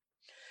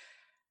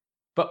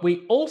 But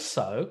we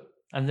also,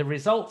 and the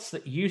results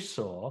that you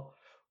saw,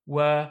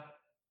 were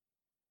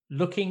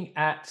looking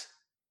at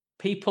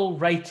people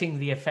rating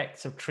the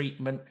effects of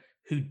treatment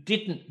who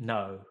didn't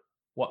know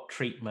what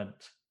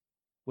treatment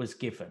was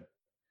given.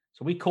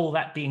 So we call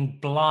that being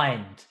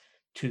blind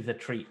to the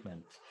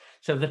treatment.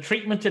 So the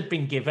treatment had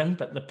been given,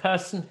 but the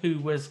person who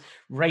was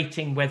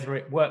rating whether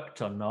it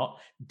worked or not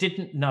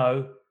didn't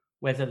know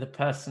whether the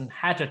person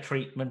had a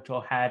treatment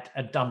or had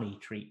a dummy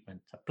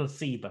treatment, a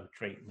placebo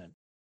treatment.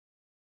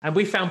 And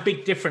we found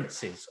big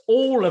differences.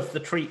 All of the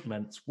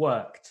treatments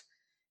worked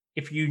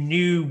if you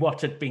knew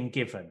what had been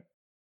given.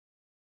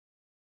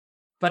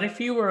 But if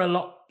you were a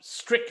lot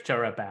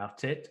stricter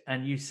about it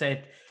and you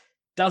said,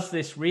 does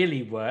this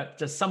really work?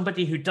 Does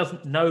somebody who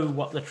doesn't know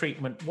what the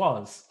treatment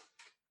was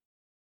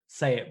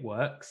say it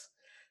works?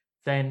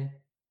 Then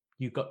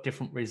you got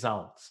different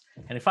results.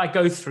 And if I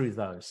go through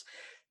those,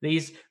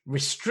 these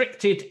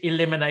restricted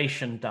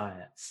elimination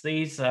diets,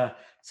 these are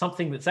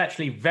something that's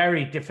actually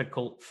very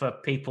difficult for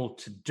people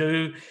to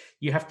do.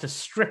 You have to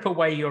strip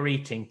away your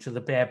eating to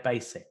the bare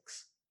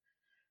basics.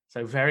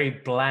 So very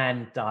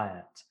bland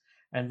diet.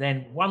 And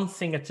then one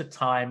thing at a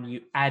time,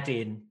 you add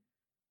in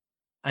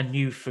a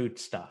new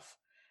foodstuff.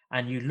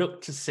 And you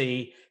look to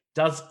see,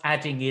 does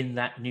adding in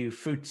that new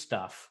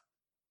foodstuff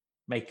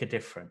make a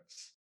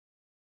difference?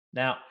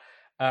 Now,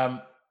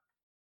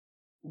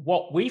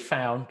 what we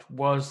found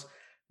was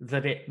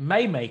that it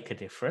may make a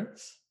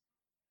difference.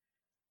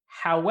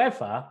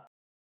 However,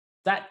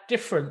 that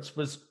difference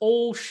was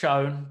all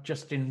shown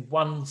just in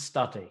one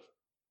study.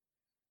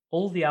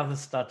 All the other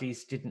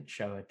studies didn't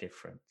show a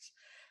difference.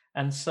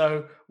 And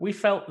so we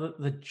felt that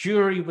the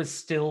jury was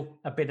still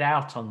a bit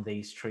out on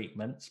these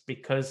treatments,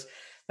 because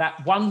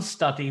that one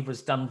study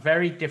was done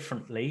very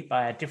differently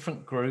by a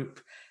different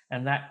group.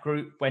 And that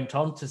group went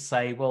on to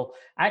say, well,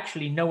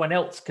 actually, no one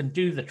else can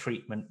do the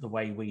treatment the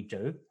way we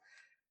do.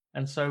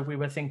 And so we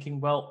were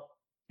thinking, well,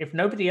 if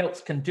nobody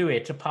else can do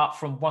it apart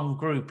from one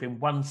group in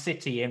one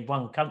city in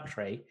one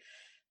country,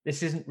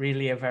 this isn't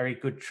really a very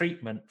good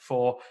treatment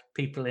for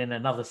people in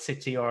another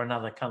city or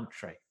another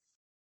country.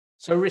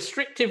 So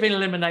restrictive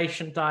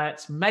elimination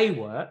diets may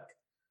work,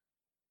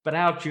 but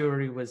our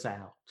jury was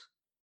out.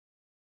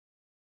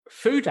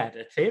 Food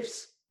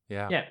additives.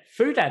 Yeah.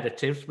 Food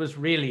additives was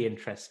really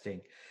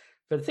interesting.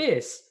 For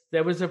this,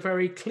 there was a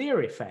very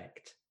clear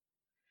effect.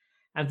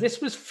 And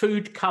this was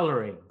food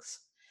colorings.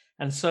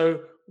 And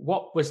so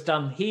what was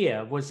done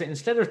here was that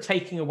instead of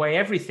taking away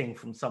everything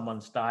from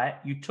someone's diet,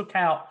 you took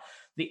out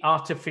the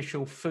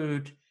artificial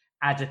food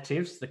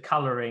additives, the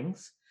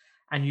colorings,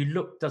 and you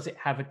looked, does it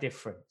have a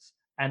difference?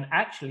 And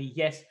actually,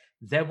 yes,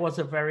 there was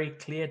a very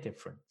clear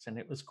difference, and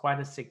it was quite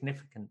a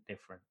significant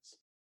difference.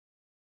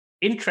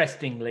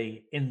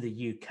 Interestingly, in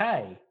the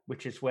UK,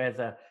 which is where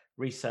the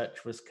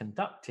research was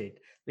conducted,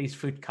 these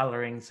food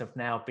colorings have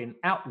now been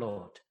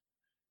outlawed,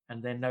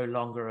 and they're no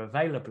longer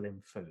available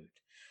in food.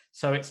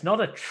 So it's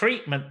not a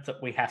treatment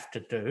that we have to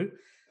do,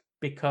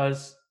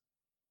 because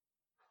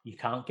you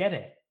can't get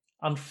it.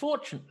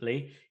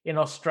 Unfortunately, in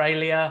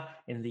Australia,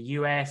 in the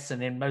US,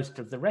 and in most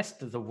of the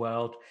rest of the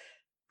world,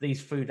 these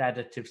food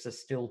additives are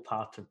still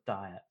part of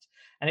diet.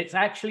 And it's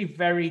actually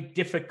very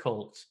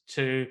difficult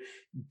to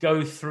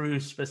go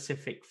through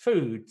specific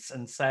foods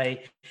and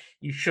say,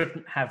 you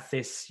shouldn't have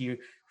this, you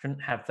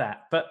shouldn't have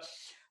that. But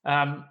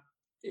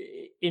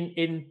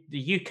in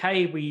the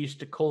UK, we used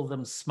to call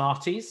them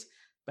Smarties,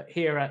 but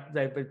here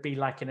they would be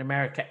like in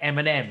America,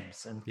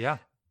 M&Ms. And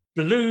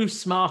blue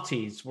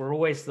Smarties were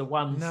always the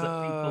ones that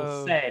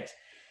people said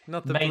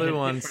not the made blue a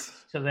ones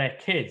difference to their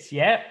kids.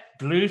 Yeah,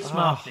 blue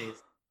Smarties.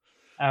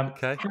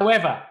 Okay.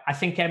 However, I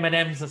think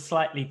M&Ms are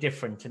slightly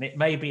different, and it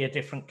may be a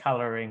different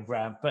coloring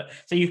brand, but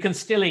so you can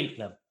still eat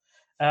them.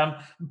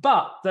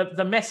 But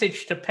the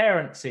message to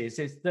parents is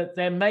that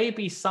there may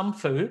be some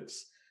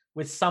foods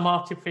with some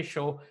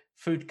artificial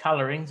food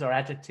colorings or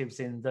additives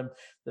in them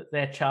that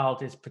their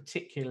child is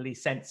particularly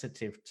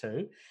sensitive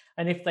to.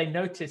 And if they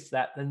notice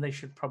that, then they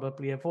should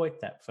probably avoid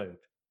that food.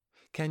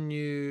 Can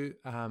you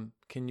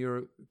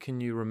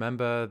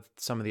remember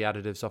some of the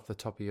additives off the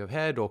top of your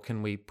head, or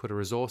can we put a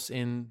resource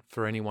in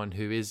for anyone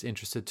who is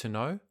interested to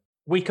know?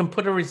 We can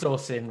put a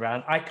resource in,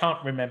 Ran. I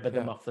can't remember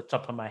them off the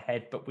top of my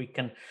head, but we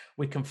can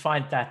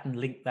find that and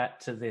link that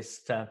to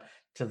this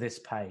to this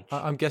page.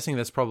 I'm guessing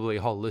there's probably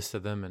a whole list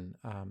of them, and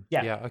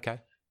Yeah, okay.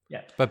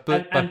 yeah. But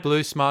And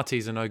blue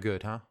Smarties are no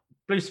good, huh?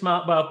 blue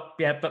smart, well,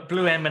 yeah, but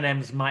blue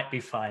M&Ms might be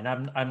fine.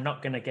 I'm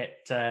not going to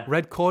get.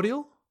 Red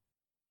cordial?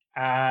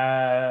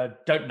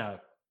 Don't know.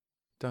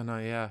 Don't know,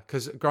 yeah.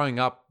 Because growing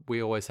up,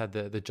 we always had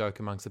the joke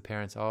amongst the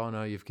parents, oh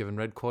no, you've given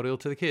red cordial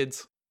to the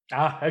kids.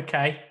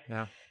 Okay.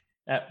 Yeah.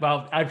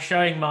 Well, I'm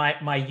showing my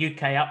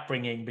UK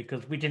upbringing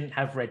because we didn't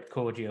have red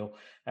cordial.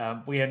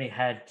 We only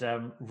had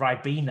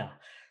Ribena,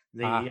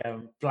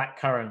 the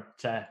blackcurrant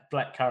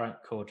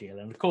cordial,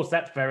 and of course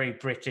that's very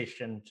British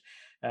and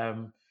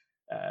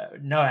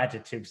no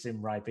additives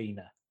in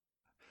Ribena.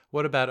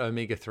 What about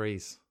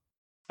omega-3s?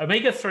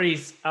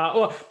 Omega-3s.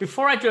 Well,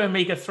 before I do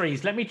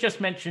omega-3s, let me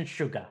just mention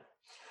sugar,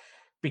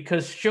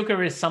 because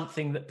sugar is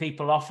something that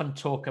people often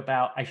talk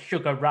about, a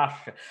sugar rush,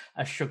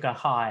 a sugar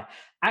high.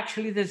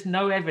 Actually, there's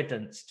no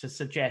evidence to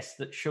suggest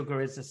that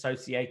sugar is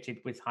associated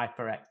with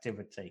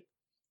hyperactivity.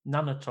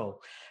 None at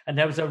all. And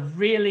there was a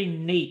really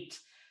neat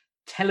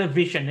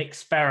television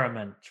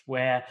experiment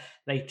where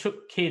they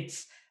took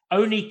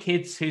only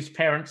kids whose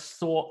parents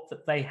thought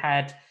that they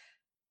had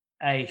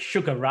a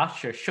sugar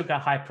rush or sugar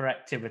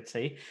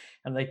hyperactivity,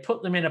 and they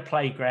put them in a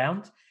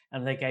playground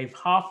and they gave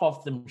half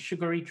of them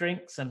sugary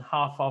drinks and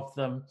half of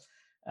them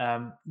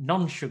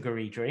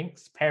non-sugary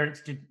drinks.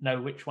 Parents didn't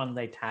know which one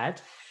they'd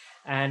had.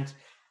 And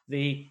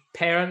the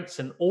parents,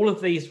 and all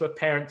of these were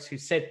parents who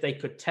said they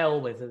could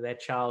tell whether their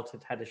child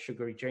had had a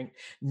sugary drink.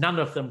 None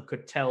of them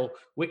could tell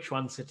which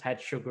ones had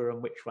had sugar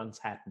and which ones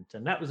hadn't.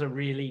 And that was a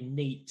really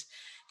neat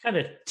kind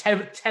of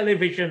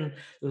television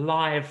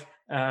live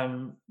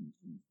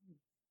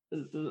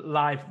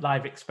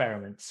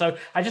experiment. So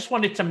I just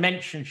wanted to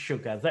mention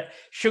sugar, that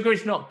sugar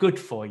is not good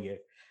for you.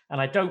 And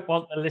I don't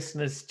want the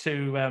listeners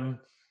to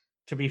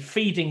be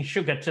feeding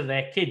sugar to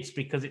their kids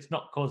because it's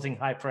not causing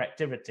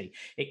hyperactivity.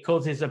 It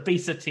causes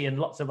obesity and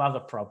lots of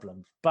other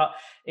problems, but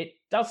it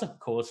doesn't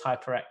cause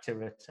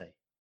hyperactivity.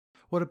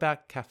 What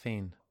about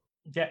caffeine?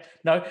 Yeah,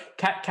 no,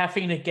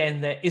 caffeine,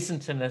 again, there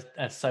isn't an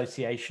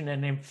association.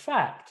 And in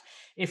fact,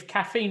 if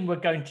caffeine were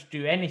going to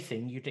do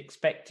anything, you'd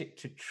expect it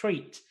to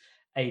treat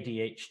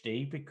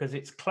ADHD because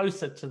it's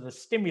closer to the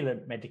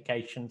stimulant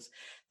medications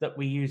that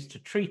we use to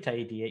treat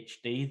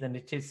ADHD than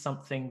it is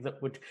something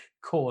that would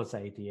cause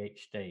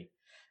ADHD.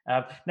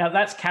 Now,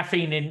 that's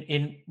caffeine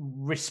in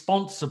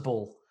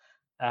responsible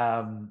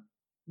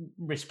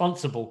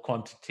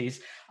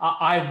quantities.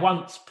 I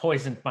once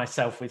poisoned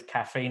myself with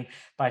caffeine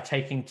by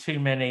taking too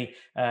many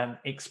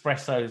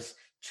espressos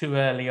too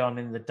early on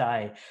in the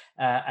day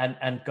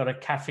and got a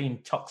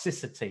caffeine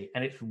toxicity,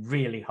 and it's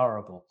really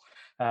horrible.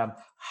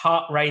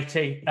 Heart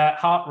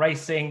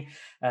racing,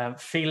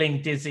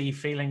 feeling dizzy,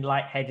 feeling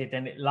lightheaded,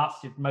 and it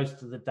lasted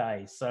most of the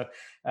day. So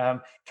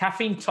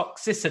caffeine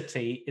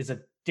toxicity is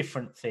a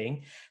different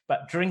thing,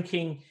 but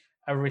drinking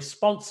a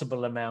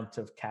responsible amount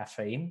of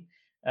caffeine,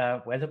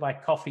 whether by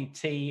coffee,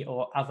 tea,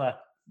 or other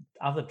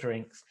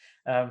drinks,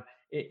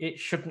 it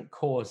shouldn't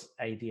cause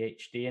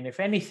ADHD. And if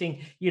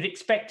anything, you'd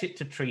expect it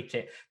to treat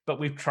it, but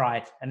we've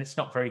tried, and it's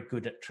not very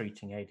good at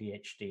treating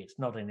ADHD. It's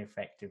not an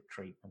effective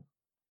treatment.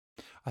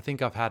 I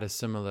think I've had a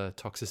similar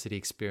toxicity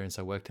experience.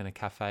 I worked in a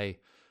cafe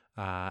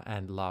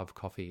and love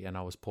coffee, and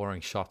I was pouring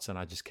shots, and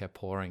I just kept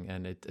pouring,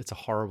 and it's a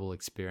horrible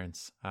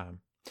experience.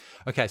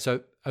 Okay,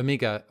 so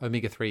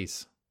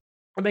omega-3s.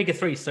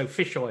 Omega-3s, so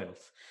fish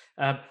oils.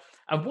 And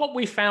what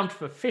we found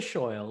for fish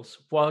oils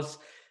was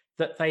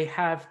that they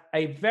have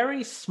a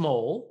very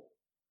small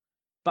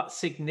but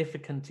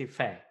significant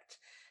effect.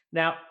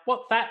 Now,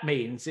 what that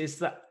means is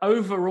that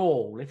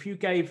overall, if you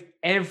gave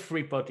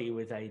everybody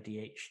with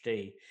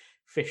ADHD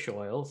fish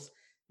oils,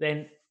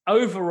 then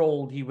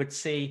overall you would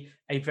see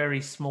a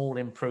very small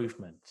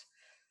improvement.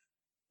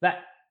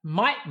 That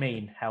might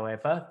mean,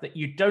 however, that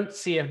you don't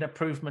see an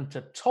improvement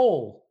at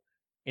all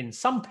in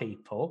some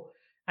people,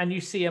 and you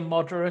see a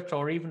moderate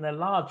or even a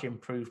large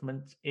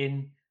improvement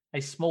in a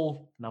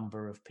small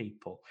number of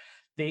people.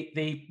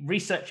 The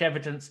research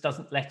evidence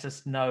doesn't let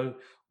us know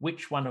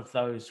which one of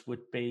those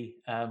would be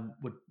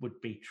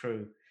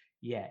true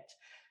yet.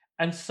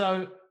 And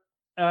so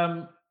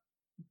my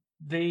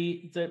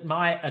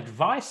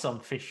advice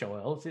on fish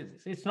oils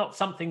is it's not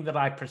something that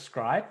I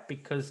prescribe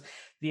because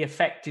the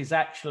effect is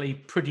actually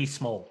pretty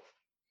small.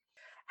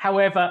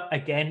 However,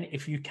 again,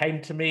 if you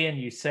came to me and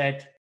you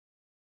said,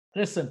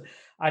 listen,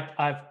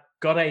 I've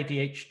got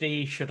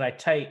ADHD, should I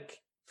take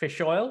fish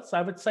oils?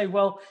 I would say,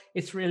 well,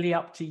 it's really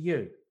up to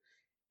you.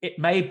 It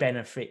may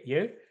benefit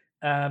you.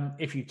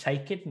 If you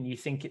take it and you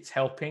think it's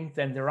helping,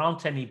 then there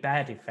aren't any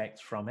bad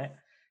effects from it.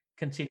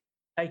 Continue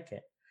to take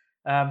it.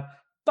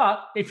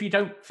 But if you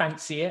don't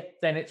fancy it,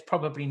 then it's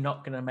probably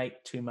not going to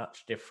make too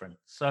much difference.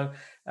 So,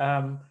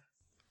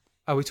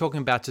 are we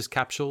talking about just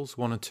capsules,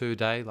 1 or 2 a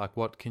day? Like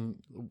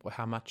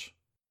how much?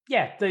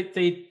 Yeah,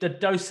 the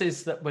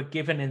doses that were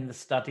given in the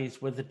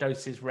studies were the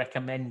doses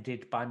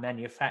recommended by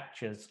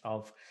manufacturers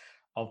of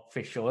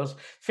fish oils.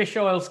 Fish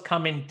oils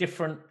come in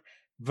different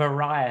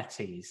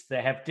varieties.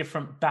 They have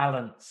different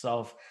balance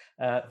of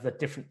the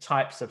different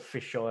types of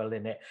fish oil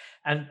in it.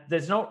 And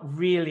there's not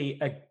really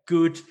a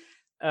good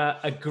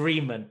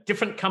agreement.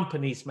 Different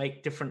companies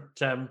make different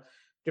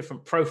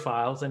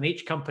profiles, and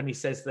each company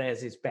says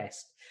theirs is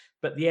best.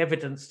 But the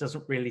evidence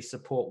doesn't really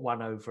support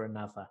one over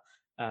another.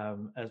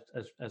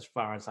 As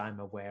far as I'm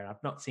aware,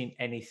 I've not seen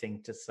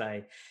anything to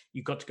say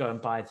you've got to go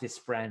and buy this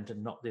brand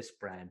and not this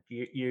brand.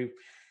 You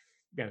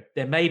know,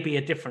 there may be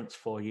a difference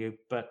for you,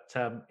 but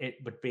it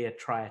would be a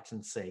try it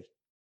and see.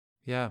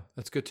 Yeah,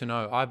 that's good to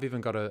know. I've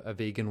even got a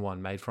vegan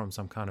one made from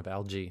some kind of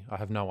algae. I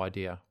have no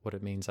idea what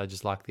it means. I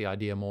just like the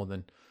idea more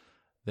than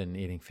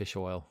eating fish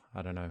oil.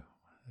 I don't know.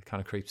 It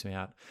kind of creeps me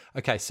out.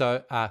 Okay,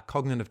 so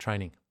cognitive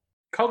training.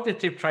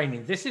 Cognitive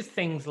training. This is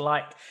things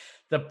like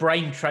the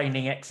brain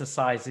training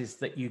exercises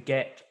that you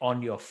get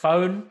on your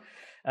phone.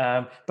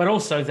 But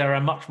also there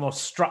are much more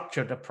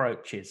structured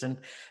approaches. And,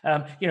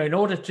 in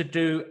order to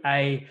do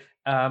a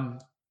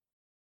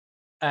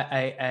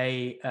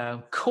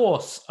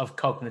course of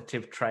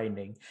cognitive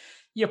training,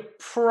 you're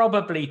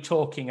probably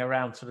talking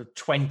around sort of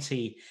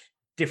 20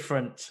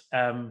 different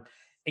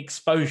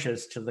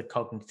exposures to the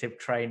cognitive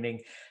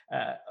training,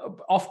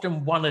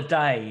 often one a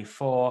day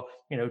for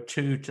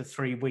 2 to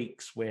 3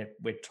 weeks. We're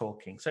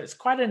talking, so it's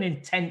quite an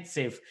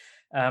intensive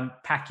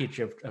package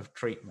of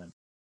treatment.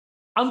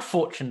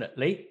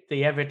 Unfortunately,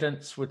 the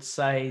evidence would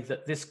say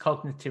that this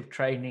cognitive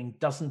training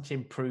doesn't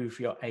improve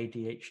your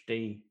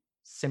ADHD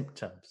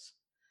symptoms.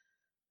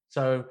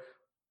 So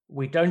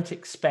we don't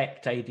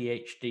expect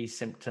ADHD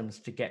symptoms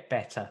to get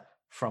better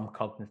from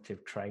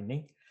cognitive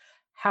training.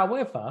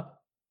 However,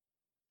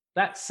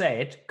 that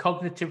said,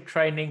 cognitive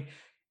training,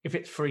 if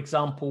it's, for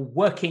example,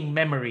 working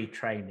memory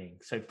training,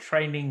 so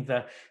training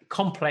the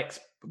complex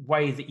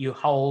way that you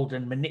hold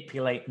and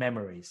manipulate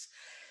memories,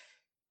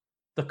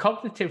 that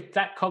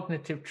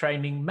cognitive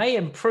training may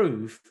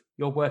improve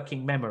your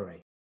working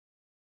memory.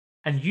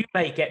 And you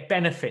may get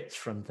benefits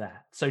from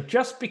that. So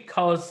just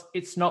because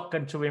it's not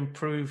going to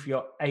improve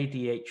your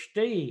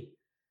ADHD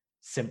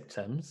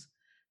symptoms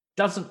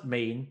doesn't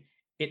mean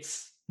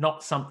it's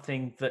not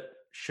something that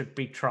should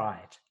be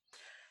tried.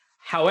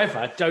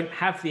 However, don't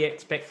have the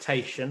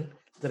expectation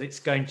that it's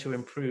going to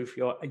improve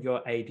your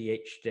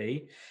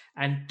ADHD,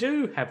 and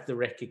do have the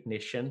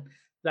recognition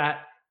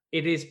that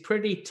it is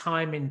pretty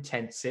time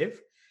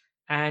intensive,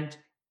 and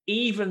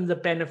even the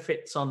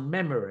benefits on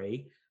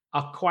memory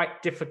are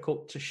quite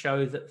difficult to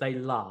show that they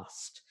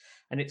last.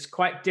 And it's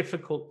quite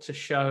difficult to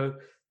show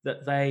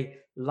that they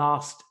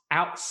last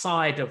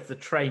outside of the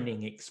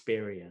training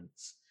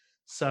experience.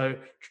 So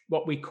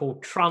what we call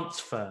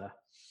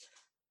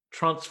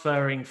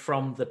transferring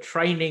from the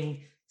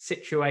training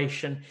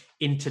situation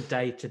into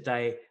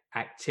day-to-day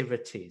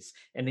activities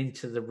and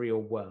into the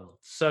real world.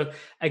 So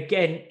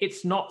again,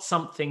 it's not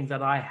something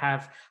that I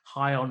have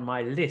high on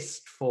my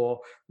list for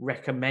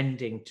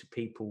recommending to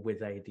people with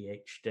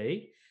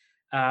ADHD.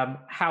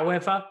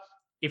 However,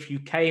 if you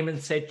came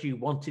and said you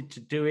wanted to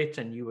do it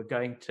and you were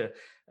going to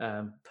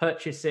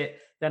purchase it,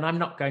 then I'm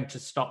not going to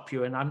stop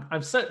you, and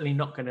I'm certainly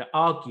not going to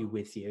argue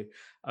with you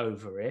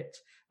over it.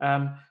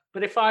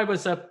 But if I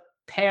was a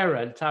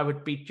parent, I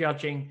would be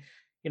judging,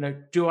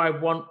 do I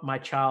want my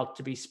child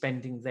to be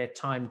spending their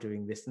time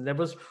doing this? And there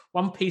was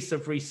one piece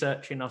of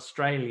research in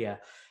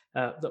Australia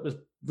that was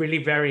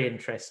really very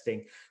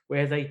interesting,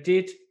 where they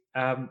did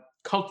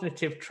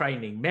cognitive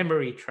training,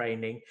 memory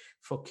training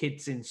for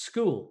kids in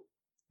school.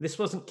 This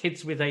wasn't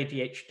kids with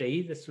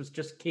ADHD, this was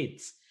just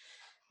kids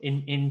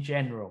in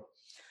general.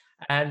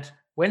 And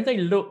when they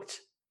looked,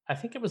 I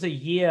think it was a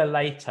year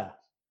later,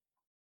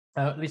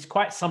 at least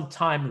quite some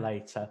time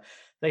later,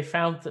 they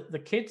found that the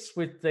kids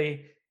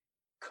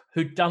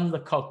who'd done the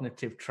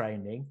cognitive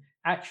training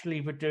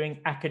actually were doing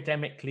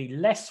academically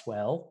less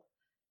well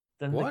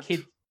than the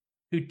kids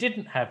who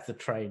didn't have the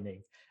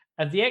training.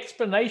 And the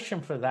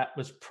explanation for that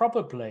was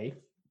probably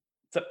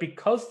that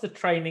because the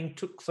training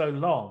took so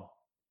long,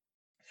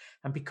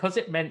 and because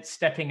it meant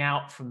stepping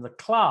out from the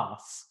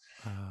class,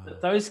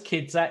 that those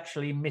kids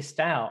actually missed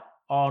out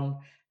on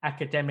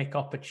academic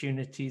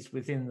opportunities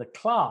within the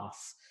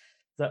class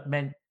that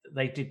meant that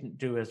they didn't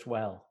do as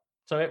well.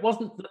 So it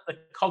wasn't that the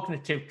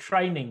cognitive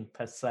training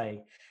per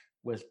se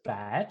was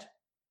bad,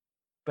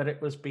 but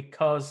it was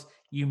because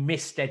you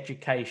missed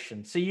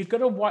education. So you've got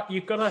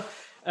to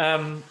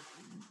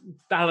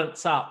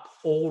balance up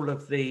all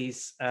of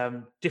these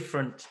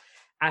different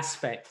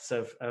aspects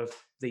of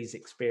these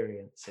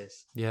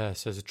experiences. Yeah,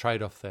 so there's a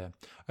trade-off there.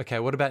 Okay,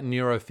 what about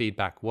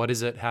neurofeedback? What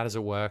is it? How does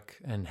it work?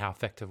 And how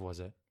effective was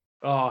it?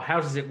 Oh, how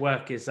does it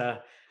work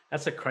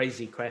that's a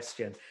crazy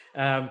question.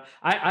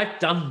 I've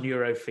done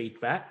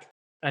neurofeedback,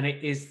 and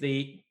it is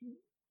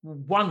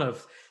one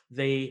of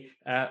the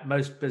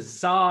most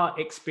bizarre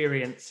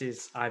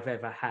experiences I've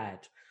ever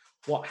had.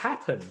 What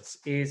happens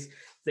is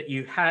that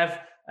you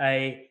have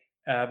a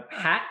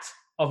hat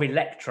of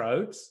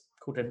electrodes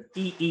called an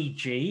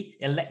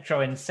EEG,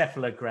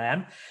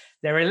 electroencephalogram.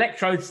 They're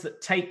electrodes that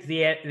take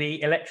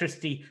the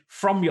electricity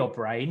from your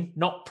brain,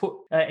 not put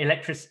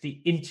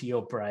electricity into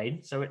your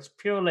brain. So it's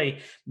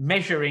purely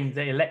measuring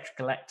the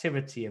electrical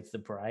activity of the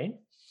brain.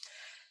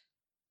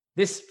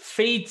 This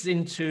feeds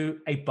into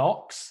a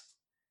box,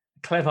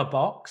 a clever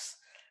box,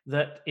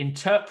 that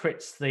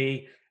interprets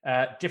the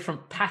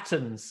different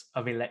patterns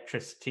of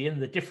electricity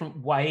and the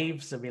different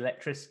waves of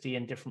electricity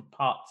in different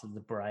parts of the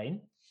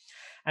brain,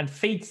 and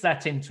feeds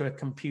that into a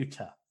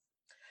computer.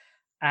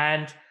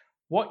 And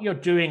what you're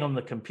doing on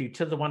the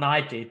computer, the one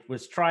I did,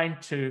 was trying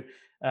to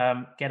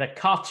get a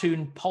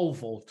cartoon pole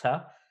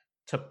vaulter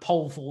to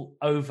pole vault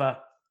over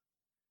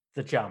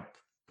the jump.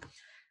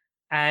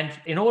 And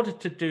in order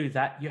to do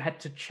that, you had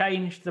to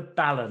change the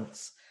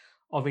balance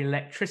of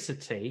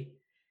electricity,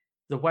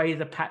 the way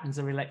the patterns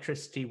of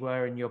electricity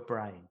were in your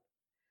brain.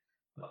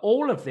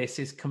 All of this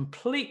is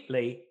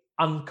completely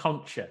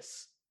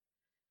unconscious.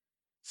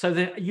 So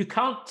that you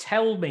can't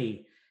tell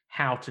me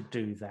how to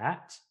do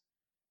that.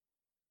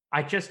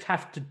 I just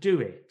have to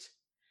do it.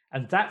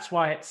 And that's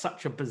why it's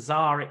such a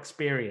bizarre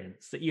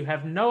experience, that you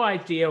have no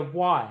idea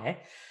why,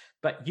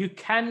 but you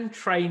can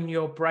train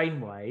your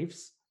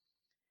brainwaves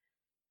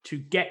to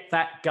get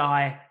that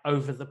guy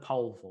over the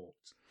pole vault.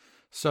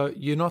 So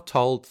you're not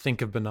told,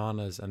 think of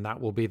bananas and that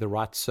will be the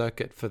right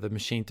circuit for the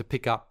machine to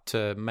pick up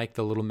to make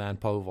the little man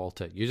pole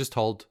vault it. You're just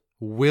told,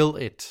 will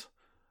it,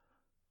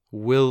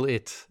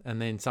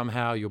 and then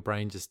somehow your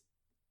brain just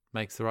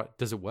makes the right.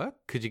 Does it work?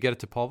 Could you get it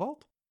to pole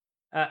vault?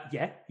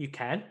 Yeah, you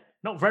can.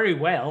 Not very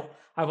well.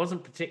 I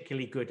wasn't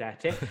particularly good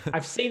at it.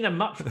 I've seen a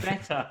much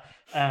better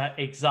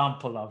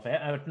example of it.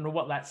 I don't know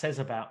what that says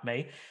about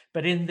me.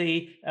 But in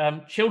the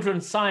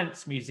Children's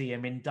Science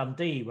Museum in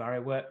Dundee, where I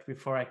worked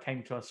before I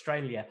came to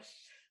Australia,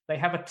 they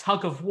have a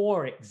tug of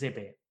war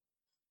exhibit.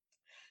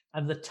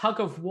 And the tug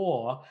of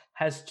war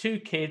has two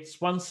kids,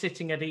 one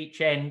sitting at each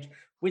end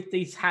with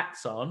these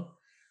hats on,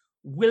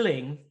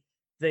 willing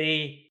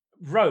the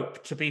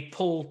rope to be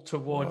pulled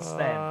towards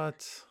them.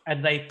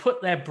 And they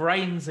put their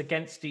brains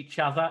against each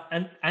other,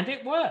 and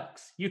it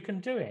works. You can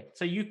do it.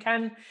 So you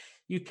can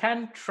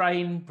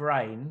train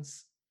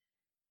brains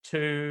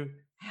to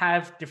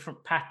have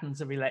different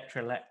patterns of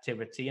electrical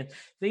activity. And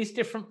these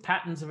different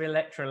patterns of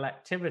electrical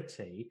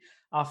activity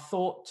are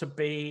thought to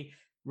be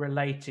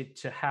related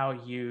to how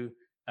you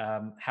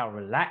how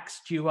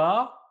relaxed you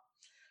are,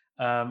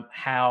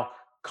 how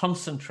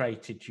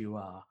concentrated you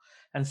are.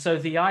 And so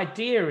the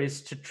idea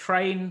is to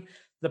train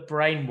the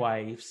brain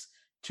waves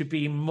to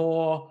be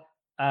more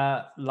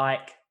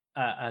like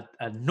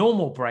a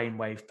normal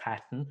brainwave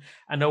pattern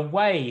and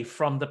away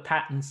from the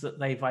patterns that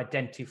they've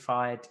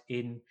identified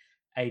in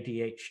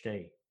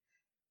ADHD,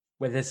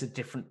 where there's a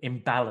different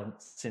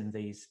imbalance in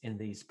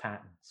these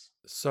patterns.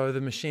 So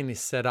the machine is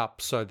set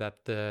up so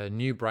that the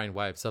new brain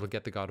waves that'll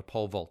get the guy to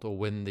pole vault or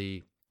win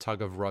the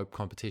tug of rope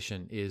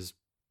competition is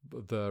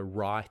the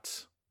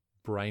right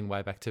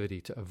brainwave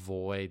activity to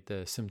avoid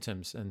the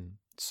symptoms. And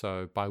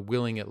so by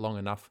willing it long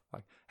enough,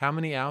 like how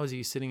many hours are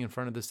you sitting in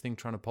front of this thing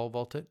trying to pole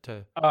vault it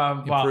to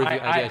improve your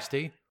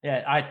ADHD?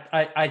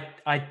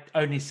 I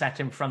only sat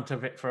in front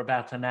of it for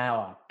about an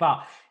hour.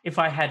 But if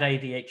I had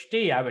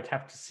ADHD, I would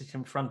have to sit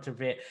in front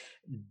of it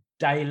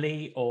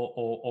daily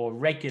or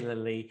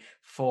regularly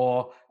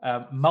for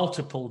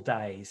multiple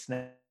days.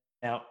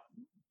 Now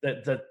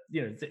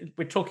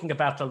we're talking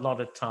about a lot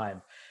of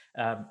time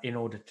in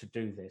order to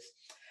do this.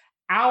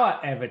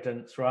 Our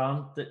evidence,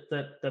 Ron,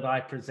 that I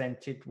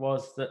presented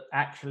was that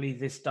actually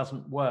this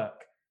doesn't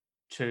work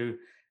to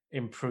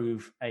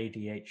improve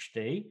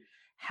ADHD.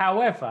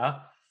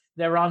 However,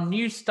 there are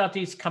new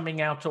studies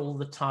coming out all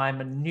the time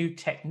and new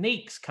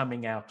techniques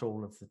coming out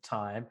all of the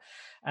time.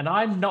 And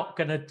I'm not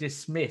going to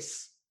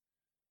dismiss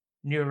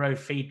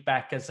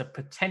neurofeedback as a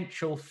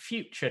potential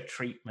future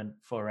treatment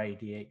for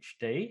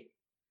ADHD.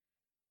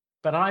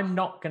 But I'm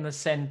not going to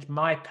send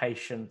my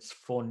patients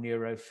for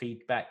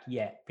neurofeedback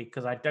yet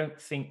because I don't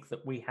think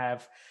that we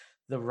have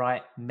the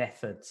right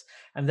methods.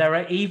 And there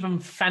are even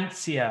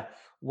fancier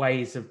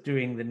ways of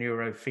doing the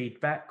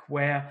neurofeedback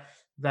where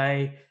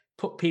they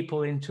put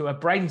people into a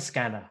brain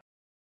scanner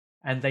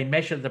and they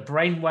measure the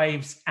brain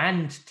waves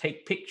and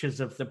take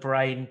pictures of the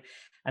brain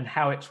and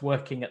how it's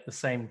working at the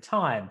same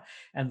time.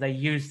 And they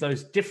use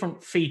those different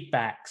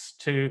feedbacks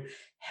to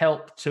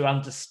help to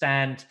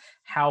understand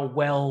how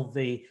well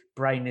the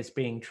brain is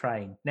being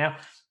trained. Now,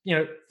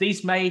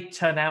 these may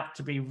turn out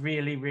to be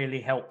really, really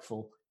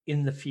helpful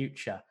in the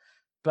future.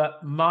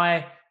 But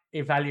my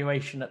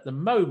evaluation at the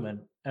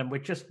moment, and we're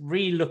just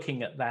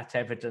re-looking at that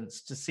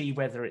evidence to see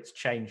whether it's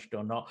changed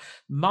or not,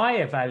 my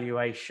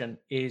evaluation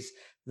is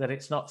that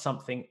it's not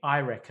something I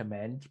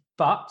recommend,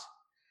 but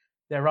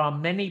there are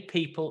many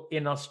people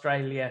in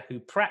Australia who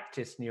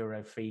practice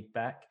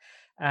neurofeedback,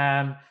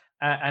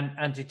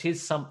 and it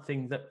is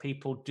something that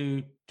people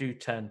do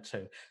turn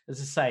to.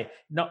 As I say,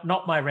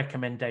 not my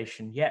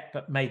recommendation yet,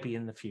 but maybe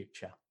in the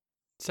future.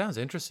 Sounds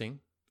interesting.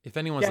 If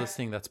anyone's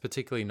listening that's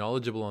particularly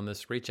knowledgeable on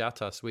this, reach out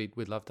to us. We'd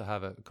love to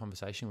have a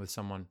conversation with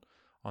someone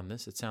on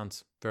this. It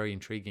sounds very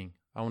intriguing.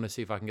 I want to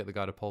see if I can get the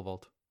guy to pole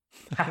vault.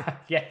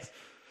 Yes.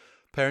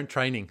 Parent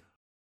training.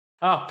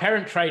 Oh,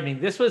 parent training.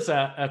 This was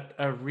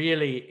a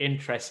really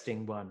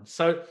interesting one.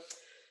 So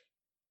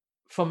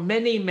for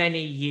many,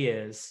 many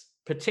years,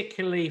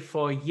 particularly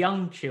for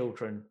young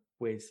children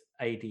with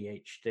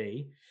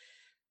ADHD,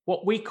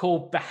 what we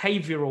call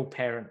behavioral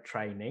parent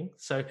training.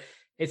 So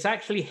it's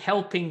actually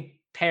helping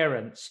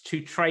parents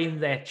to train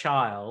their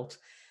child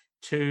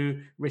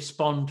to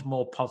respond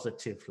more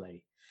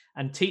positively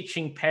and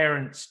teaching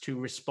parents to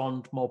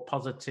respond more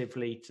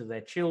positively to their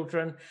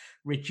children,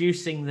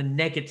 reducing the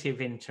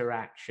negative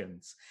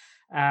interactions.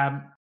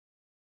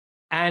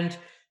 And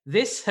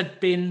this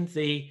had been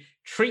the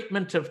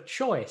treatment of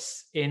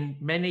choice in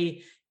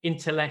many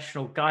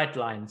international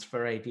guidelines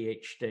for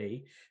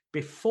ADHD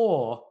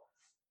before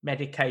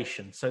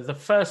medication. So the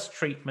first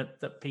treatment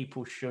that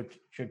people should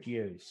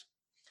use.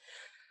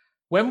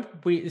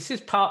 This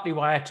is partly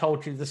why I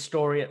told you the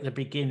story at the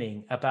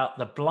beginning about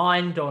the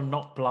blind or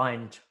not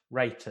blind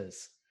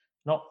raters,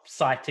 not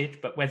sighted,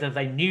 but whether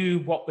they knew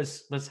what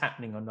was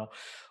happening or not.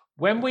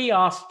 When we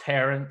asked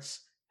parents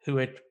who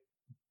had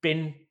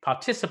been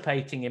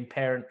participating in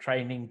parent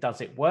training, does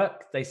it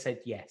work? They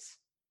said yes.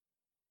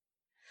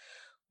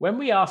 When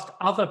we asked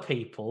other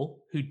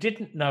people who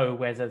didn't know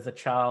whether the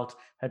child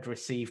had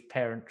received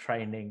parent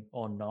training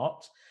or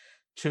not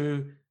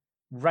to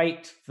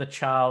rate the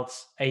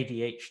child's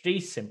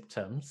ADHD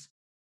symptoms,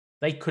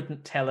 they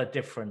couldn't tell a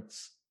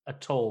difference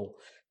at all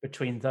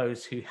between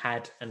those who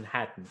had and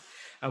hadn't.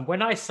 And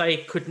when I say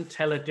couldn't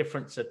tell a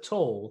difference at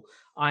all,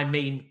 I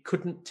mean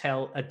couldn't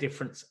tell a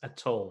difference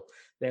at all.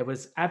 There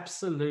was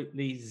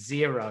absolutely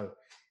zero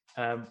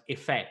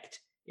effect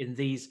in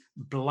these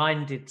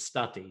blinded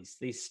studies,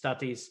 these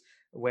studies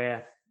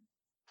where,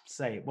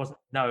 say, it wasn't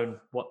known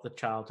what the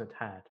child had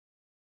had.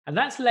 And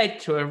that's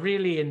led to a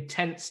really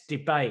intense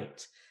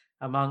debate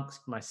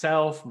amongst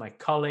myself, my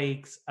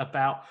colleagues,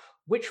 about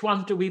which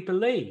one do we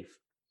believe?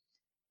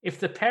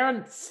 If the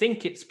parents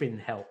think it's been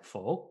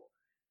helpful,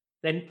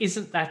 then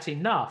isn't that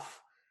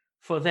enough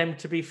for them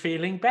to be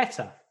feeling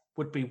better?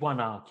 Would be one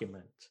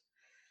argument.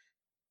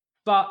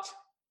 But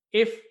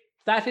if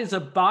that is a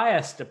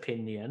biased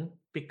opinion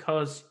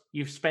because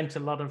you've spent a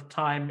lot of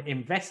time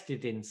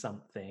invested in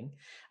something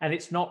and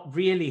it's not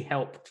really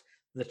helped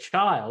the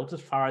child as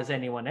far as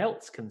anyone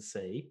else can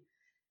see,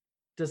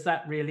 does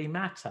that really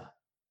matter?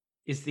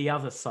 Is the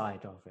other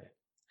side of it.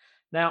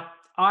 Now,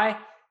 I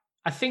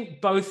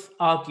think both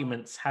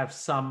arguments have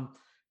some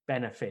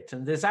benefit,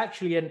 and there's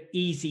actually an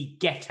easy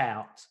get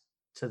out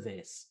to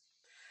this.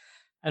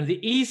 And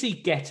the easy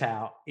get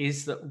out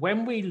is that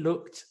when we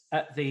looked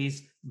at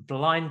these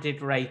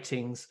blinded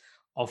ratings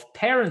of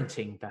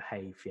parenting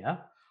behavior,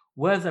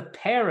 were the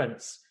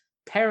parents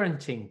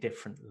parenting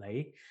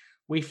differently,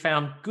 we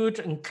found good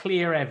and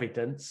clear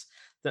evidence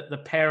that the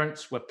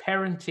parents were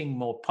parenting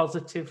more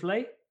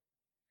positively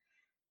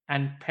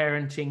and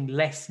parenting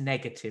less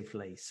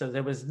negatively. So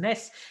there was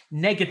less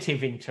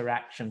negative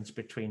interactions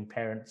between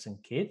parents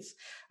and kids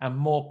and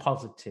more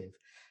positive.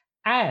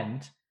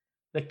 And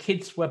the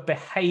kids were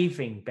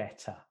behaving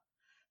better.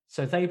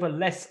 So they were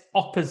less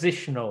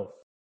oppositional,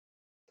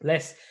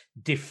 less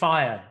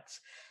defiant.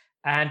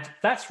 And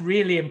that's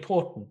really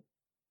important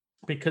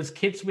because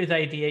kids with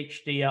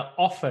ADHD are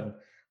often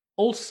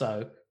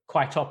also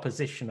quite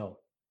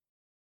oppositional.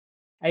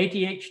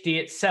 ADHD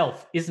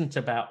itself isn't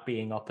about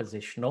being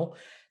oppositional,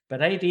 but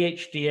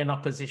ADHD and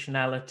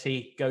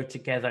oppositionality go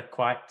together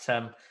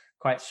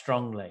quite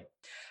strongly.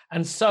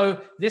 And so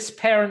this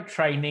parent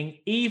training,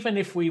 even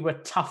if we were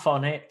tough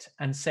on it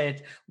and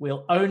said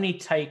we'll only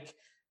take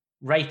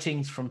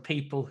ratings from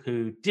people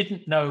who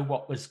didn't know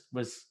what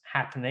was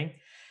happening,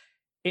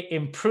 it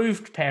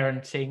improved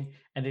parenting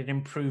and it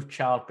improved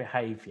child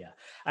behavior.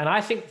 And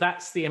I think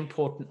that's the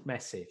important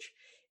message.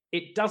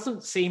 It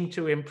doesn't seem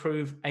to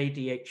improve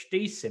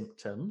ADHD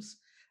symptoms,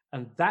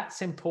 and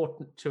that's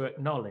important to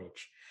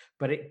acknowledge,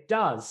 but it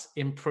does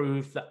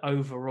improve the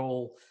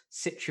overall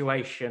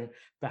situation,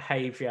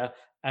 behavior,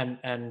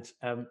 and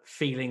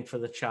feeling for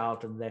the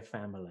child and their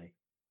family.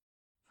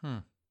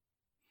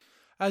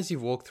 As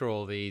you've walked through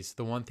all these,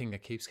 the one thing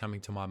that keeps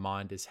coming to my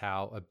mind is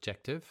how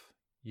objective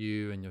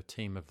you and your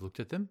team have looked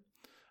at them.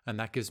 And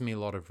that gives me a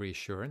lot of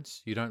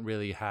reassurance. You don't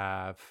really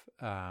have,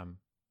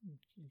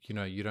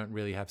 you don't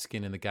really have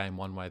skin in the game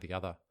one way or the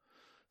other.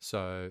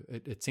 So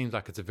it seems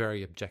like it's a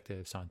very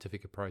objective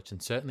scientific approach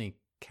and certainly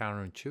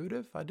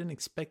counterintuitive. I didn't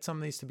expect some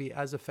of these to be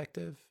as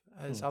effective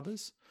as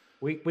others.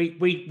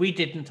 We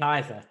didn't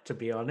either, to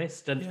be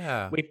honest.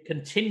 And we've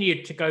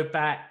continued to go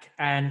back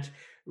and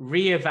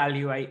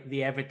reevaluate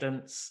the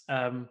evidence,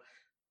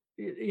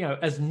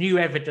 as new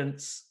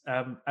evidence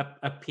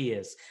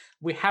appears.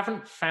 We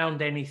haven't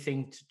found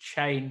anything to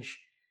change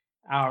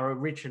our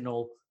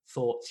original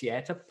thoughts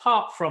yet,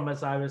 apart from,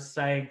 as I was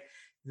saying,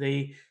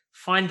 the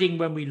finding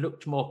when we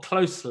looked more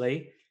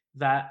closely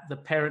that the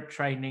parent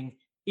training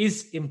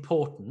is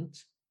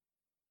important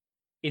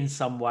in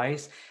some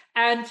ways,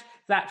 and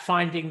that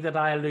finding that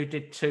I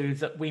alluded to,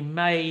 that we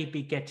may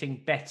be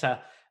getting better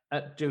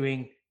at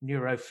doing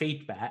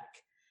neurofeedback,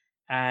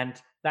 and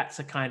that's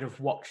a kind of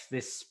watch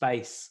this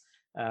space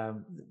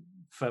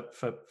for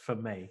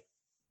me.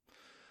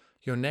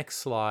 Your next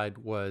slide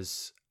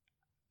was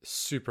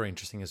super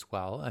interesting as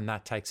well, and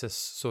that takes us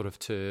sort of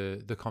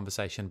to the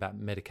conversation about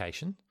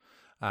medication.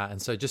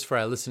 And so just for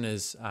our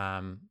listeners,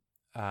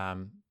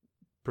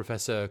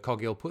 Professor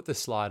Coghill put the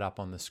slide up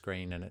on the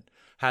screen, and it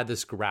had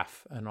this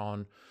graph, and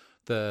on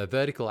the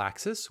vertical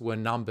axis were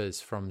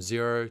numbers from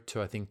 0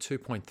 to I think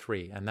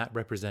 2.3, and that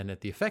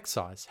represented the effect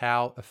size,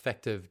 how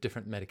effective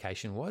different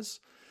medication was.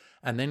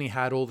 And then he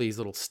had all these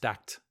little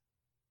stacked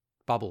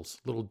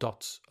bubbles, little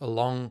dots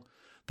along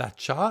that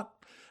chart.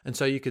 And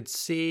so you could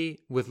see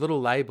with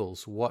little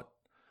labels what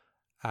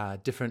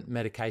different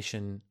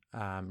medication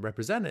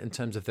represented in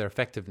terms of their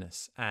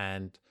effectiveness.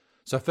 And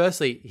so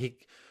firstly,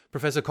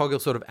 Professor Coghill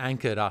sort of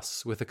anchored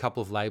us with a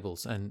couple of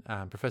labels. And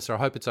Professor, I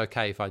hope it's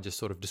okay if I just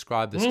sort of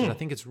describe this, because I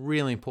think it's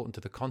really important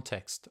to the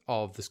context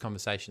of this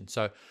conversation.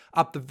 So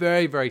up the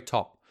very, very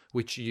top,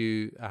 which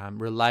you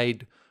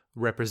relayed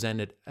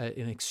represented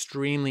an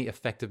extremely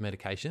effective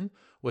medication,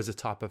 was a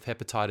type of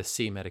hepatitis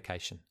C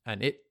medication.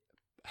 And it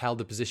held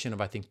a position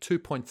of, I think,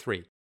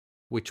 2.3,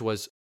 which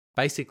was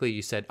basically,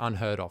 you said,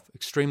 unheard of,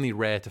 extremely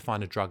rare to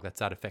find a drug that's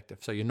that effective.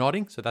 So you're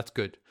nodding, so that's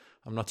good.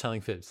 I'm not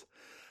telling fibs.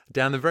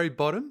 Down the very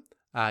bottom,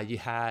 you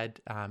had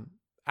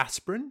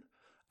aspirin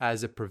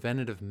as a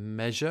preventative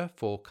measure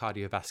for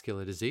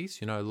cardiovascular disease.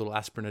 You know, a little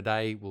aspirin a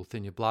day will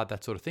thin your blood,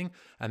 that sort of thing.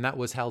 And that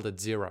was held at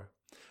 0.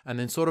 And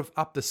then sort of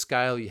up the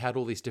scale, you had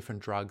all these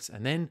different drugs.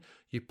 And then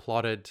you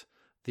plotted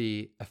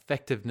the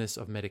effectiveness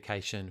of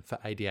medication for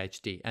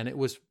ADHD. And it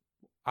was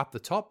up the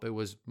top, it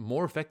was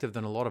more effective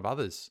than a lot of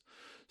others.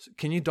 So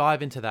can you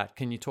dive into that?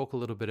 Can you talk a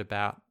little bit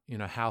about,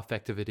 how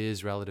effective it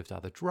is relative to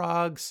other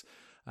drugs?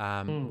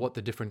 What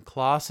the different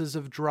classes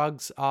of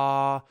drugs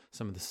are,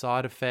 some of the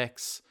side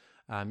effects.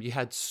 You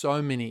had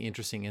so many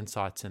interesting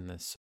insights in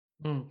this.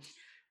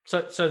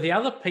 So the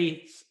other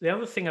piece, the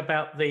other thing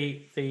about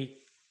the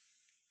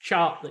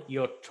chart that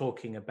you're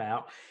talking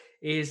about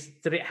is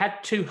that it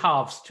had two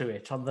halves to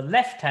it. On the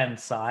left-hand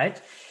side,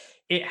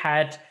 it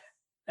had,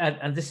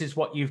 and this is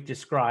what you've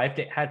described,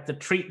 it had the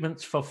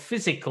treatments for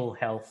physical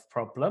health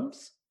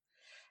problems,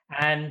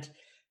 and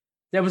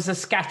there was a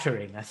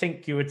scattering. I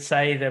think you would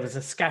say there was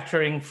a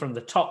scattering from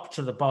the top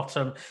to the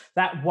bottom.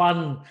 That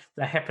one,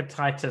 the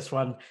hepatitis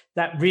one,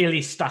 that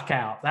really stuck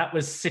out. That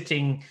was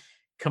sitting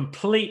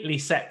completely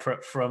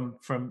separate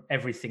from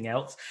everything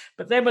else.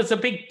 But there was a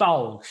big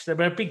bulge. There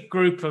were a big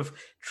group of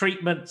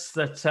treatments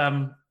that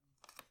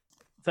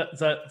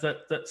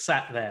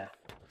sat there.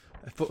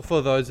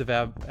 For those of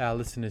our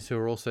listeners who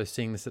are also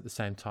seeing this at the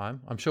same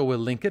time, I'm sure we'll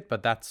link it,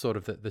 but that's sort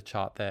of the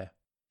chart there.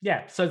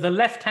 Yeah, so the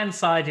left-hand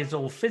side is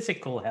all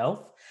physical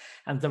health,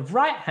 and the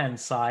right-hand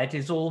side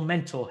is all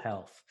mental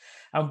health.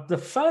 And the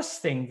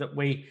first thing that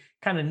we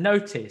kind of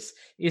notice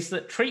is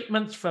that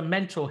treatments for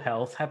mental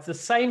health have the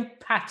same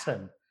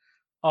pattern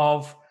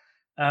of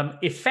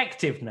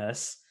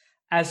effectiveness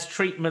as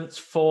treatments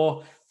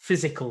for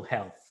physical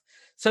health.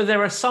 So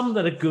there are some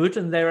that are good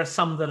and there are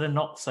some that are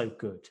not so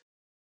good.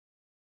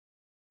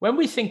 When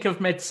we think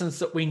of medicines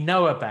that we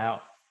know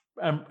about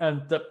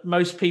and that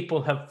most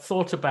people have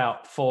thought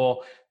about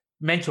for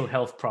mental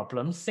health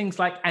problems, things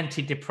like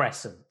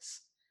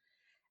antidepressants.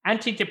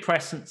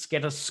 Antidepressants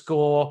get a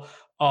score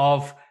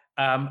of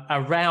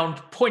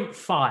around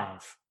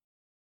 0.5,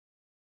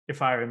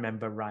 if I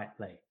remember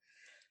rightly.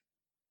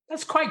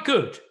 That's quite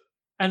good.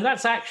 And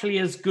that's actually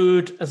as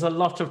good as a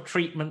lot of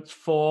treatments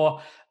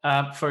for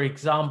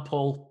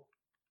example,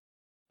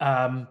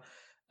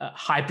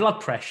 high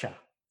blood pressure,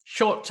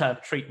 short-term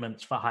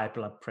treatments for high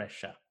blood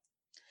pressure.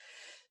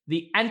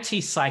 The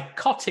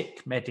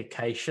antipsychotic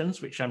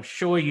medications, which I'm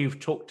sure you've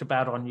talked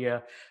about on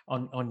your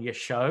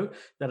show,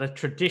 that are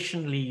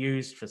traditionally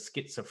used for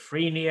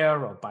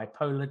schizophrenia or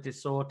bipolar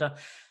disorder,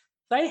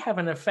 they have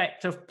an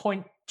effect of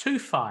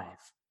 0.25,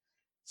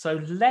 so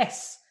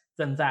less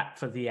than that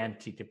for the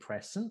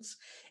antidepressants.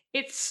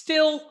 It's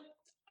still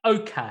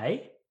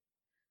okay,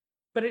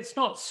 but it's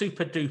not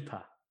super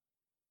duper.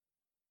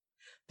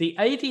 The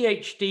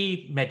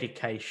ADHD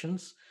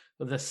medications,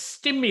 the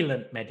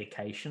stimulant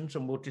medications,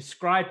 and we'll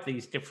describe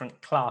these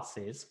different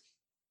classes,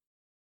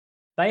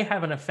 they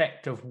have an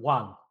effect of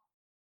 1.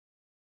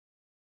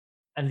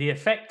 And the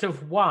effect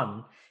of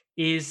 1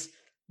 is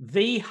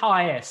the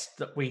highest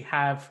that we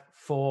have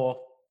for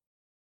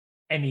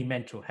any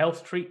mental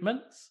health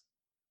treatments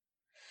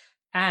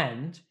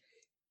and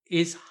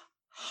is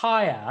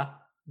higher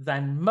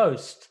than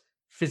most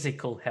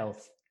physical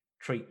health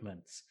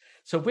treatments.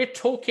 So we're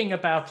talking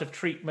about a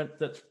treatment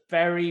that's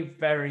very,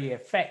 very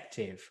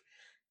effective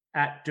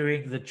at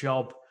doing the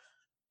job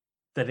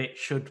that it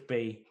should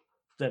be,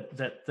 that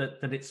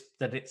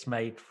it's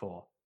made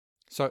for.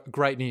 So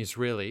great news,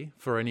 really,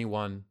 for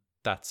anyone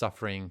that's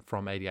suffering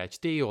from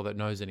ADHD or that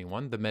knows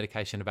anyone. The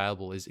medication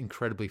available is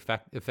incredibly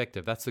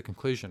effective. That's the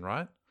conclusion,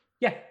 right?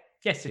 Yeah.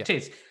 Yes, it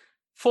is.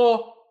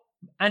 For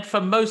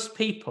most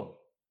people,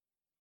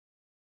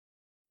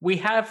 we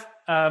have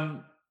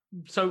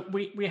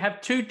we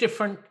have two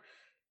different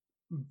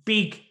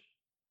big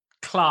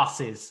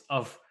classes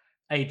of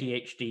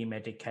ADHD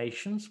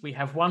medications. We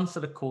have ones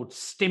that are called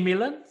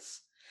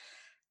stimulants,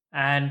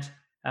 and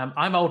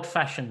I'm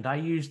old-fashioned. I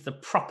use the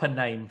proper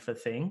name for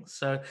things.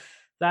 So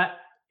that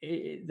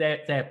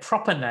their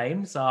proper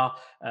names are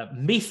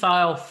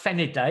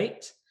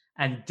methylphenidate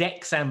and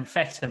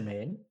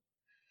dexamphetamine.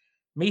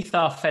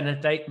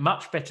 methylphenidate,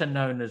 much better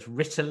known as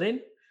Ritalin,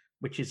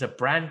 which is a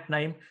brand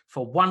name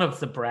for one of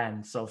the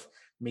brands of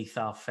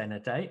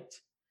methylphenidate.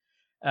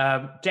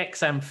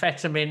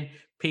 Dexamphetamine,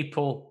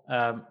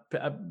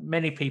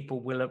 many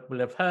people will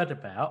have heard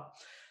about.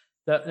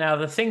 That now,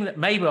 the thing that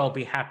may well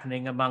be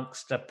happening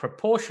amongst a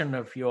proportion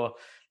of your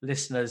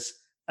listeners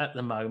at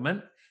the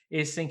moment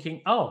is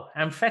thinking, oh,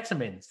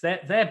 amphetamines,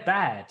 they're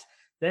bad.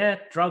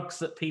 They're drugs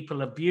that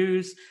people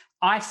abuse.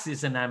 Ice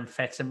is an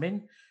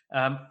amphetamine.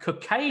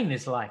 Cocaine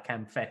is like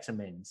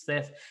amphetamines.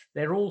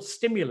 They're all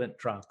stimulant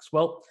drugs.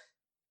 Well,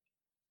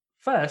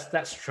 first,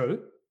 that's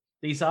true.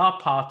 These are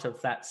part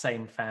of that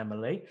same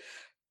family,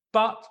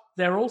 but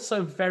they're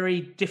also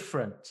very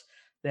different.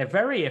 They're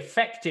very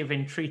effective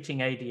in treating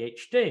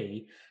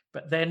ADHD,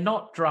 but they're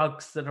not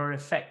drugs that are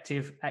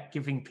effective at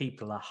giving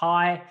people a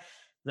high,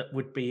 that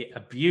would be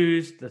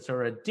abused, that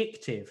are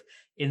addictive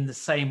in the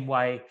same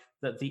way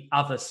that the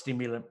other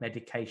stimulant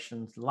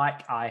medications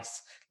like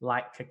ice,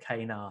 like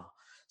cocaine are.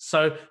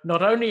 So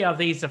not only are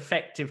these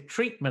effective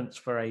treatments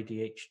for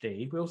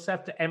ADHD, we also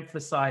have to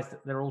emphasize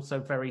that they're also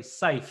very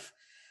safe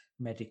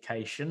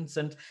medications.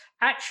 And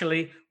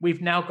actually,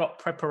 we've now got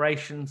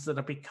preparations that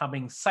are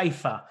becoming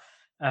safer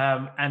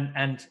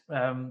and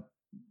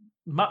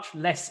much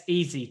less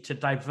easy to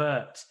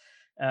divert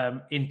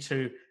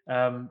into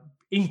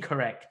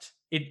incorrect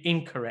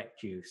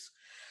use.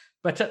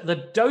 But at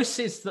the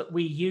doses that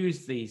we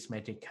use these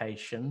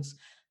medications,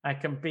 I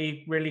can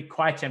be really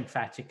quite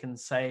emphatic and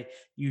say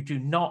you do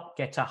not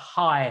get a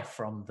high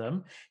from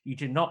them. You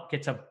do not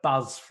get a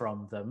buzz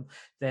from them.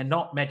 They're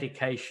not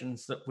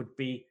medications that would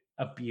be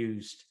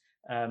abused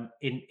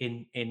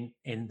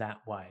in that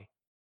way.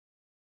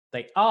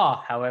 They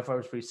are, however,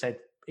 as we said,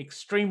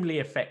 extremely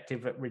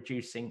effective at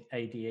reducing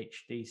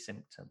ADHD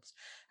symptoms.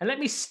 And let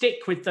me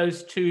stick with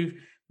those two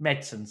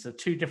medicines, the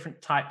two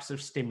different types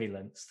of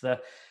stimulants, the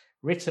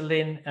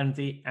Ritalin and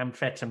the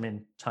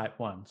amphetamine type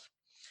 1s.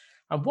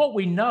 And what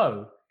we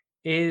know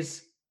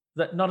is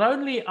that not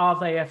only are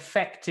they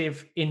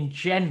effective in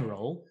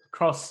general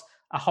across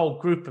a whole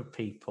group of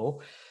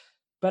people,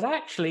 but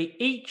actually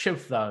each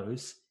of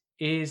those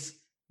is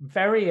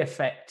very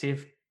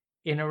effective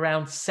in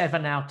around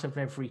 7 out of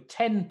every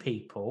 10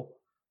 people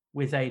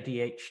with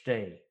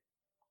ADHD.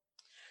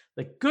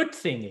 The good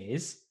thing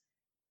is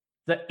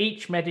that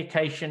each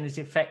medication is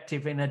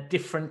effective in a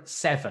different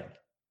 7,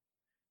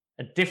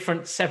 a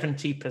different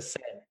 70%.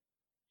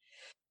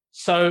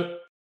 So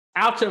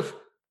out of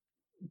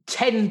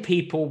 10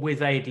 people with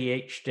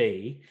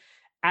ADHD,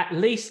 at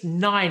least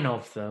 9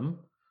 of them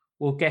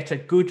will get a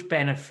good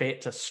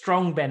benefit, a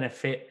strong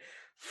benefit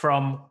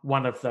from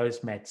one of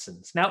those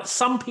medicines. Now,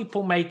 some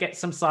people may get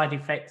some side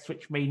effects,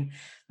 which mean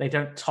they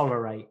don't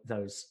tolerate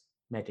those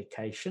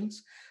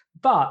medications,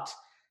 but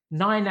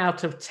 9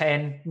 out of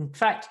 10, in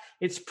fact,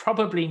 it's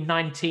probably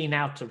 19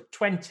 out of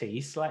 20,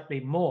 slightly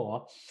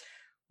more,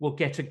 will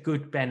get a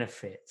good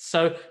benefit.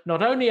 So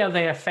not only are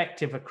they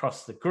effective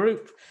across the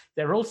group,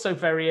 they're also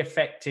very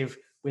effective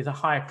with a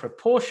high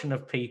proportion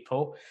of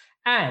people.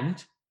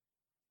 And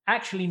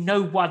actually,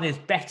 no one is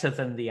better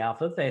than the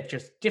other. They're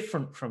just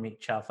different from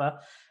each other.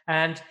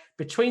 And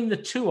between the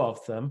two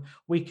of them,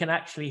 we can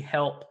actually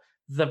help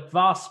the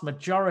vast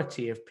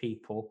majority of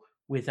people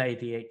with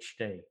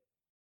ADHD.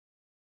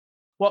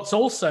 What's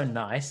also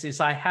nice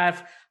is I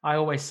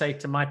always say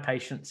to my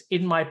patients,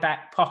 in my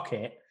back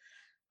pocket,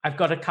 I've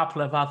got a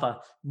couple of other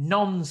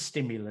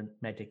non-stimulant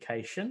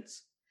medications.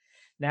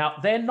 Now,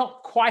 they're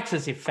not quite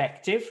as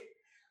effective.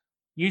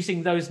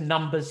 Using those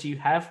numbers you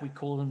have, we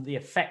call them the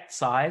effect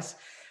size.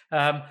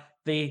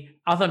 The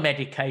other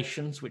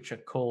medications, which are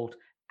called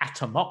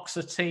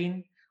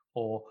atomoxetine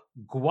or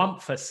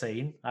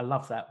guanfacine, I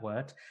love that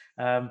word,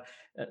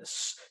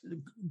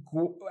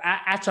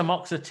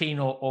 atomoxetine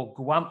or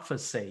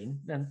guanfacine,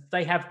 and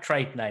they have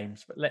trade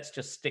names, but let's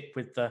just stick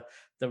with the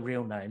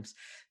real names.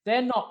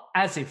 They're not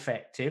as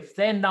effective.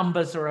 Their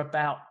numbers are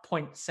about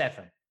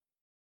 0.7.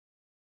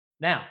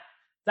 Now,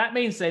 that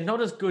means they're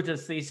not as good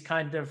as these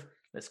kind of,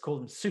 let's call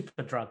them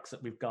super drugs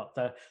that we've got,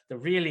 the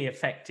really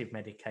effective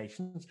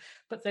medications,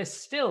 but they're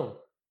still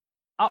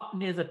up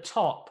near the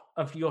top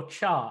of your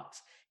chart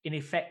in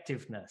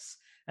effectiveness.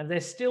 And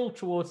they're still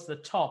towards the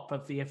top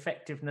of the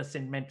effectiveness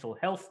in mental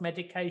health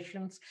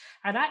medications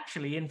and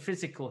actually in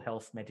physical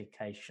health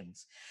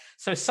medications.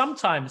 So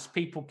sometimes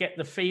people get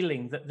the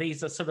feeling that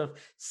these are sort of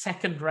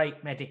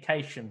second-rate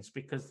medications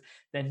because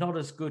they're not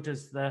as good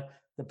as the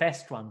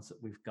best ones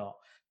that we've got.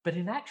 But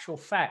in actual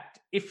fact,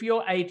 if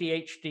your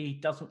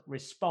ADHD doesn't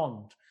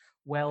respond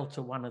well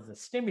to one of the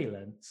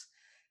stimulants,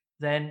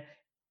 then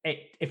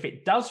if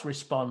it does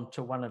respond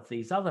to one of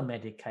these other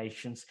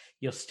medications,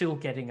 you're still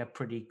getting a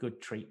pretty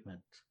good treatment.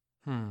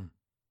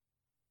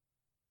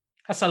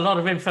 That's a lot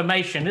of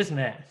information, isn't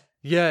it?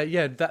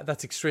 Yeah,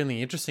 that's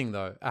extremely interesting,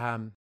 though.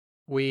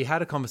 We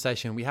had a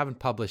conversation, we haven't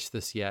published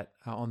this yet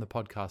on the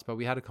podcast, but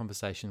we had a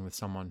conversation with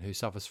someone who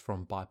suffers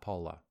from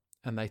bipolar.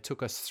 and they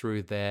took us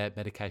through their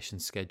medication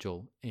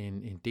schedule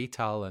in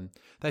detail. And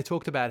they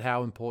talked about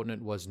how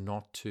important it was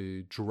not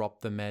to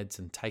drop the meds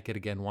and take it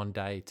again one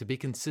day, to be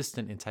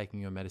consistent in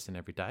taking your medicine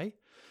every day.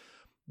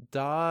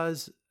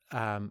 Does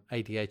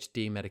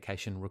ADHD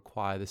medication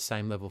require the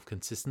same level of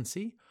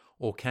consistency,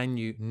 or can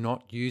you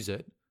not use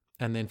it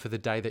and then for the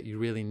day that you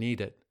really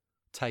need it,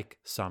 take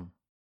some?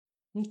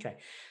 Okay.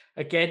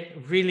 Again,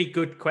 really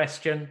good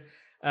question.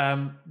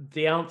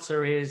 The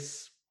answer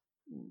is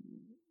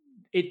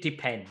it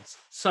depends.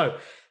 So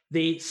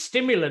the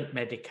stimulant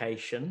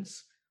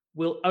medications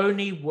will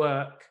only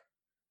work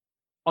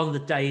on the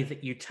day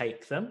that you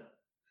take them,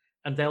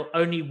 and they'll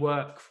only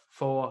work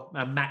for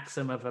a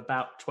maximum of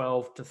about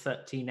 12 to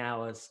 13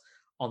 hours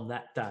on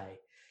that day.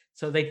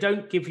 So they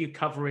don't give you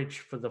coverage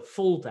for the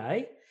full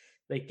day.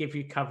 They give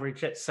you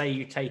coverage. Let's say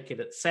you take it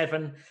at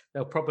 7,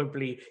 they'll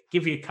probably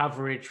give you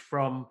coverage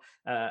from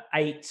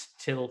 8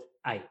 till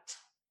 8,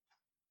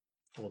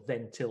 or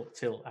then till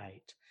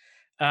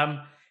 8.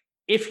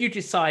 If you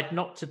decide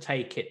not to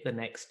take it the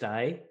next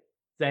day,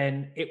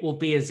 then it will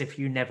be as if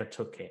you never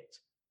took it.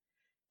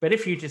 But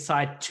if you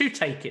decide to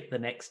take it the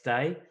next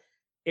day,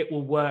 it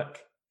will work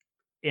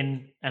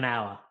in an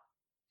hour.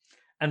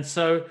 And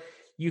so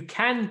you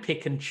can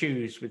pick and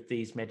choose with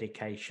these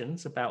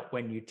medications about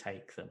when you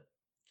take them.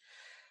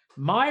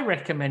 My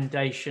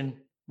recommendation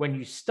when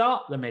you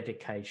start the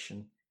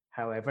medication,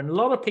 however, and a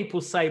lot of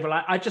people say,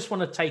 well, I just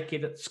want to take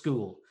it at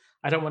school.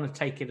 I don't want to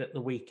take it at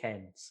the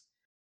weekends.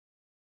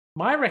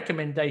 My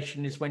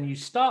recommendation is when you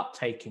start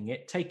taking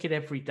it, take it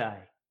every day,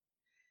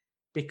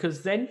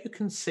 because then you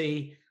can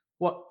see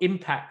what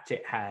impact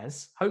it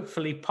has,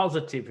 hopefully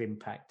positive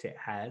impact it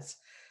has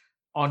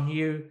on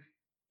you,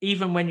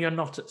 even when you're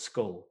not at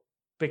school.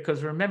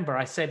 Because remember,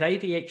 I said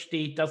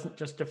ADHD doesn't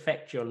just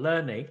affect your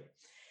learning,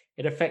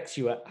 it affects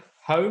you at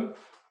home,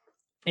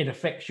 it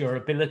affects your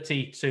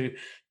ability to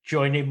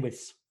join in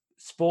with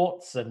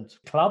sports and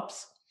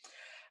clubs.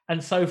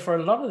 And so for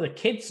a lot of the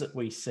kids that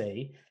we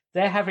see,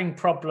 they're having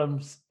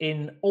problems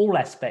in all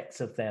aspects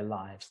of their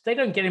lives. They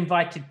don't get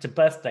invited to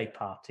birthday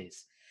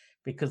parties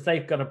because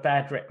they've got a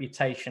bad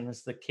reputation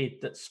as the kid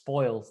that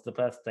spoils the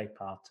birthday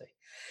party.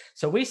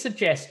 So we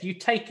suggest you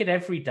take it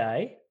every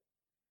day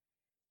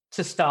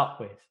to start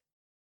with.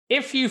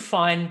 If you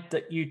find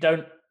that you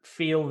don't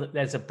feel that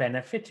there's a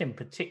benefit in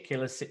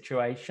particular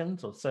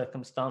situations or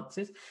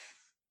circumstances,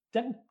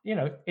 then,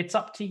 it's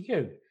up to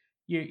you.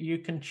 You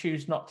can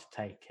choose not to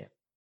take it.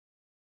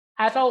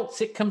 Adults,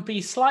 it can be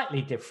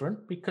slightly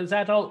different because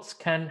adults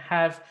can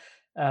have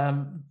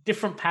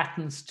different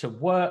patterns to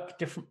work,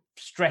 different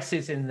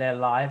stresses in their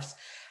lives,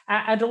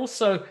 and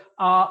also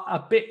are a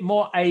bit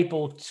more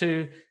able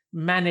to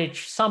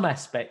manage some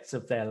aspects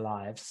of their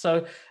lives.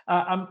 So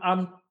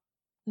I'm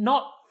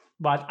not,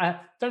 well, I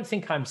don't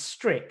think I'm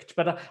strict,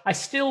 but I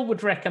still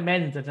would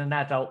recommend that an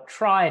adult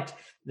tried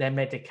their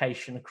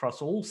medication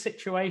across all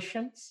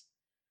situations.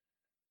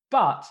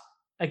 But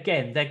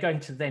again, they're going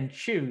to then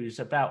choose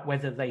about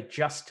whether they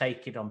just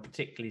take it on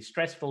particularly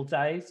stressful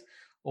days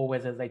or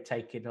whether they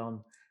take it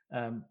on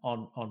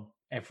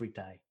every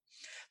day.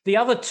 The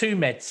other two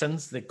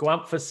medicines, the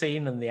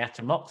guanfacine and the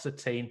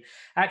atomoxetine,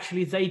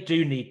 actually they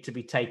do need to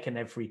be taken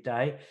every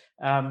day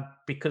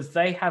because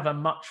they have a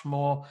much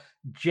more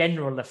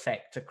general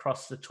effect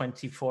across the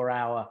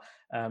 24-hour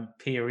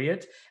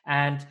period,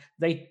 and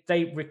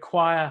they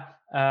require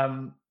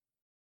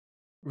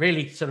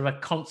really sort of a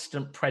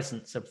constant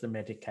presence of the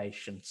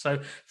medication. So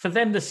for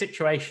them, the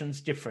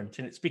situation's different,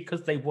 and it's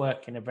because they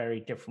work in a very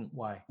different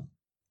way.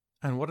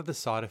 And what are the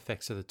side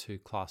effects of the two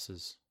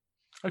classes?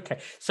 Okay,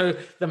 so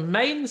the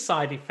main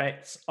side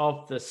effects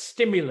of the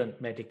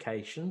stimulant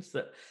medications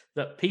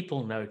that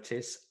people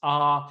notice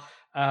are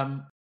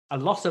a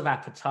loss of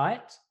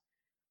appetite,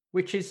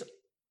 which is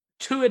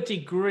to a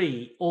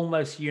degree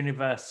almost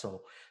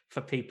universal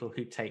for people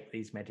who take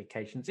these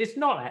medications. It's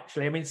not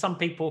actually. I mean, some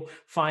people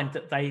find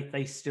that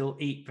they still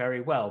eat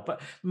very well,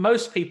 but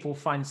most people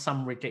find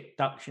some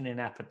reduction in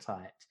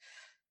appetite.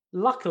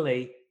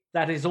 Luckily,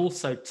 that is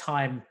also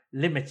time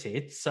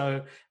limited,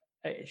 so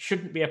it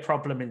shouldn't be a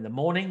problem in the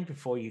morning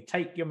before you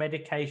take your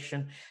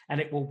medication, and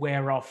it will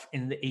wear off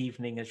in the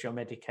evening as your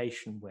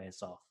medication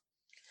wears off.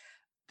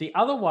 The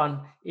other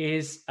one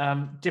is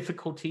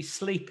difficulty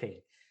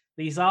sleeping.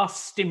 These are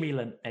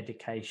stimulant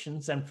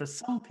medications, and for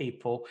some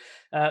people,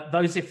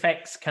 those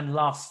effects can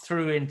last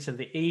through into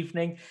the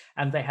evening,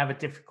 and they have a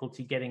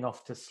difficulty getting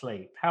off to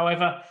sleep.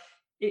 However,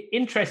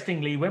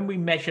 interestingly, when we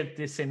measured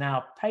this in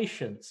our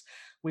patients,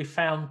 we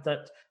found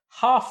that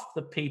half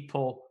the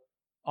people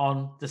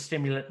on the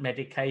stimulant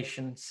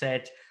medication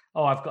said,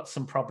 oh, I've got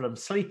some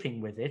problems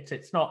sleeping with it.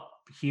 It's not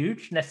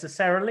huge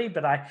necessarily,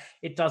 but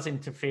it does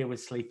interfere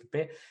with sleep a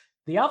bit.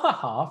 The other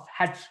half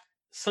had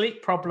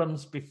sleep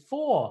problems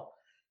before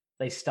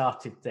they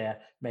started their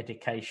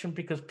medication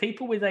because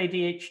people with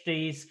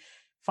ADHDs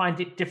find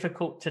it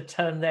difficult to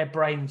turn their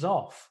brains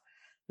off.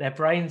 Their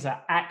brains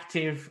are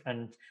active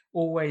and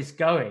always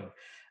going.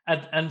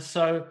 And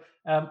so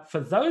for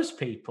those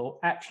people,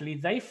 actually,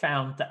 they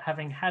found that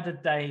having had a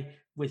day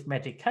with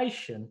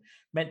medication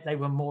meant they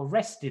were more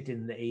rested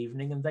in the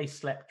evening and they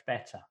slept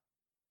better.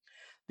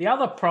 The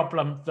other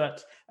problem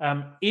that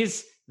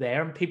is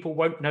there, and people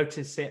won't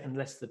notice it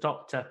unless the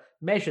doctor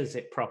measures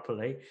it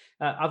properly,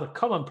 other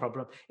common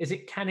problem is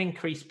it can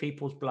increase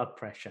people's blood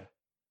pressure.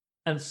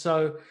 And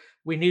so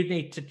we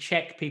need to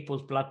check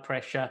people's blood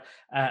pressure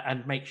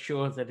and make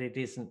sure that it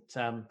isn't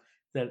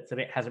that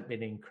it hasn't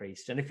been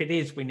increased. And if it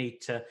is, we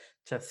need to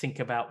think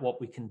about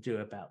what we can do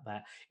about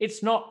that.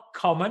 It's not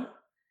common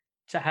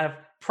to have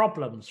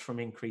problems from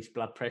increased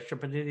blood pressure,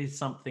 but it is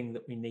something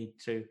that we need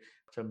to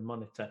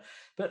monitor.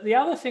 But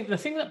the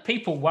thing that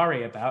people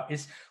worry about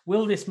is,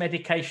 will this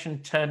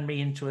medication turn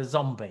me into a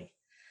zombie?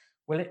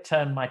 Will it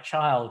turn my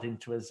child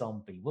into a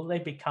zombie? Will they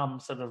become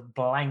sort of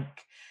blank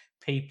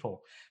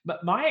people?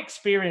 But my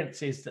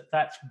experience is that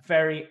that's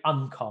very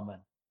uncommon.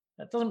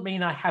 That doesn't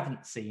mean I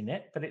haven't seen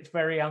it, but it's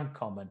very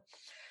uncommon.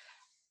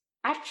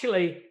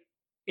 Actually,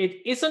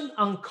 it isn't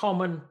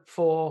uncommon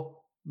for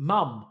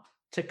mum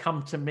to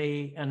come to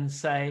me and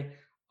say,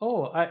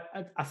 "Oh,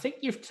 I think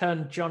you've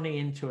turned Johnny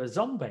into a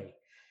zombie."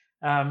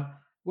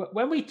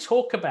 When we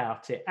talk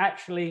about it,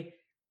 actually,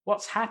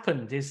 what's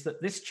happened is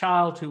that this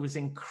child, who was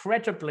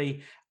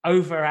incredibly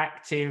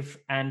overactive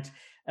and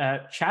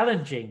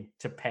challenging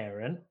to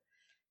parent,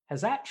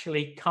 has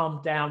actually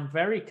calmed down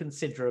very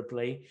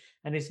considerably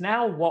and is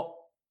now what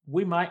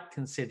we might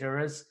consider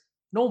as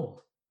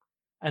normal.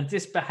 And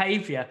this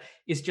behavior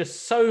is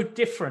just so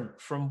different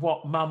from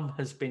what mum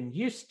has been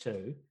used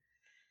to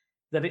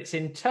that it's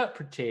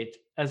interpreted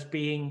as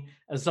being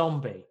a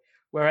zombie.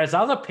 Whereas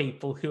other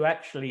people who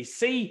actually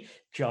see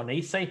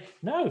Johnny say,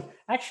 no,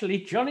 actually,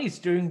 Johnny's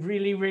doing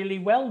really, really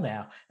well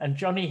now. And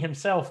Johnny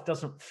himself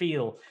doesn't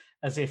feel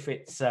as if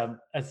it's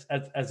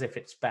as if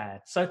it's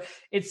bad. So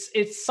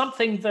it's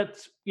something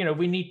that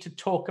we need to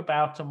talk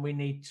about and we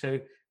need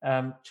to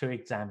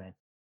examine.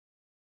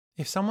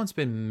 If someone's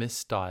been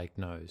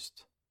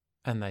misdiagnosed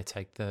and they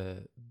take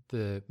the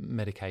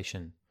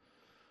medication,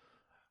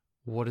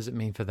 what does it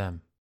mean for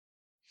them?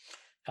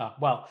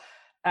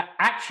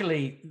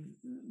 Actually,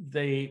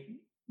 the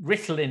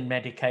Ritalin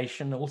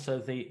medication, also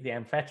the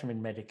amphetamine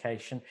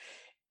medication,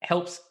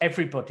 helps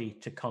everybody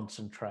to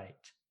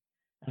concentrate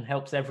and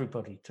helps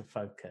everybody to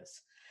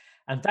focus.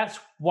 And that's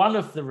one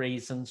of the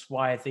reasons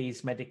why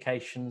these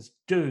medications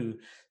do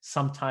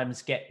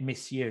sometimes get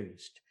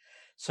misused.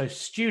 So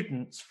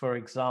students, for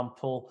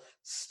example,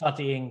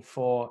 studying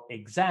for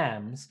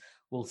exams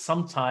will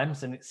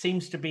sometimes, and it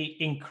seems to be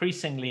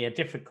increasingly a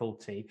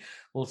difficulty,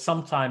 will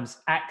sometimes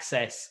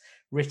access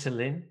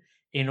Ritalin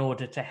in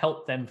order to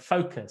help them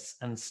focus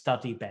and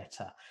study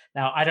better.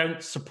 Now, I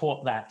don't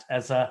support that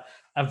as a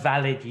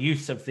valid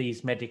use of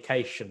these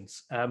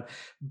medications,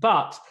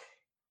 but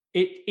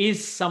it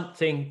is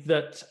something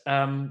that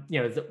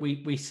that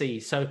we see.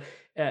 So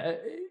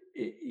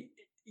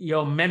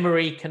your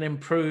memory can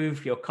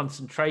improve, your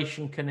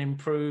concentration can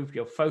improve,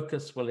 your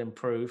focus will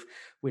improve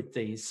with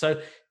these.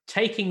 So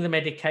taking the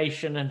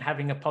medication and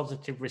having a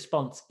positive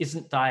response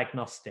isn't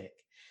diagnostic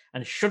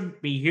and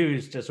shouldn't be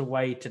used as a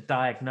way to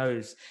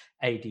diagnose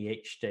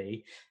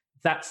ADHD.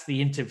 That's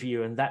the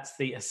interview and that's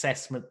the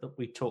assessment that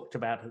we talked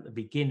about at the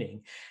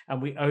beginning.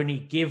 And we only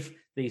give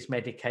these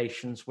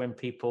medications when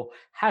people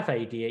have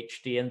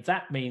ADHD, and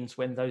that means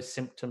when those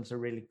symptoms are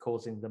really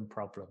causing them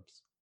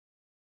problems.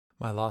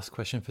 My last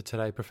question for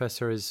today,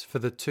 Professor, is for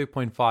the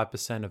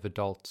 2.5% of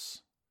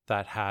adults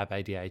that have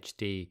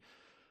ADHD,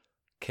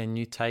 can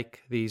you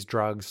take these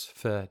drugs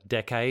for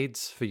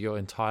decades, for your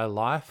entire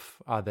life?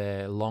 Are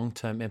there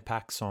long-term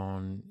impacts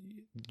on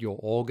your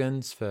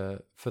organs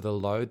for the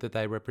load that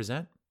they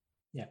represent?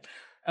 Yeah.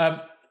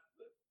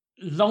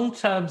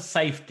 Long-term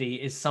safety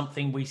is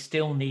something we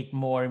still need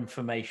more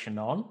information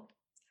on.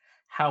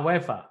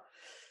 However,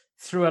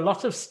 through a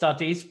lot of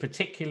studies,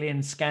 particularly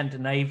in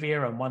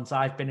Scandinavia and ones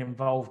I've been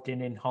involved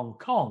in Hong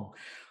Kong,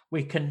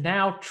 we can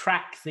now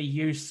track the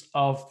use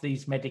of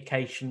these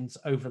medications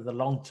over the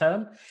long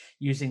term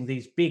using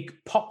these big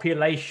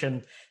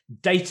population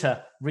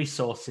data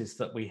resources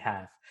that we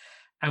have.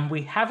 And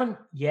we haven't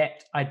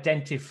yet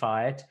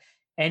identified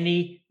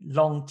any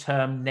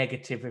long-term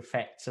negative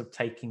effects of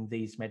taking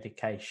these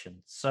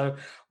medications. So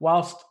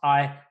whilst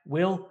I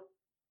will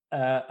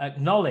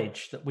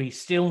acknowledge that we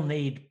still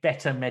need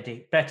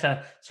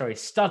better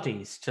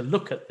studies to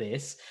look at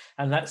this,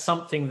 and that's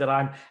something that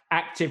I'm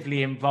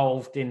actively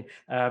involved in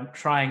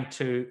trying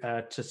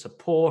to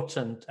support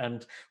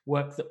and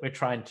work that we're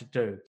trying to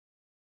do.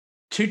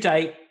 To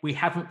date, we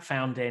haven't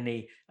found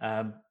any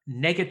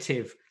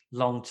negative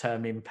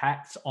long-term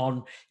impacts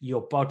on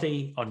your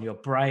body, on your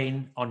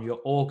brain, on your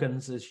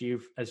organs, as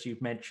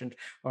you've mentioned,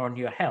 or on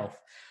your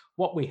health.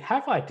 What we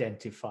have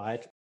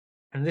identified,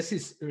 and this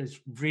is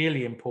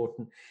really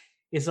important,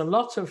 is a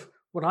lot of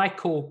what I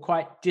call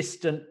quite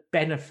distant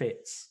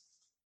benefits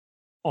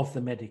of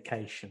the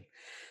medication.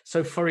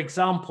 So, for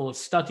example, a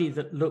study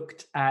that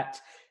looked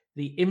at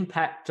the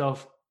impact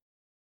of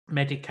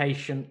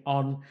medication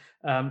on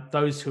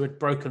those who had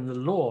broken the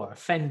law,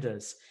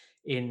 offenders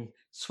in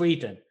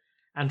Sweden,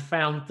 and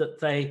found that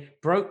they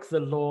broke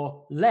the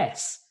law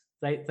less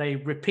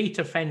They repeat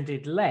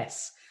offended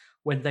less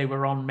when they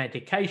were on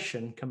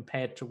medication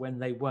compared to when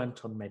they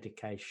weren't on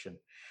medication.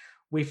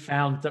 We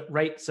found that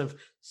rates of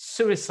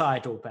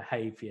suicidal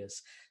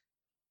behaviors,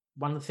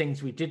 one of the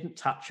things we didn't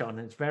touch on,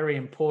 and it's very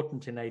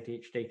important in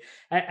ADHD,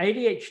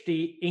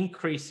 ADHD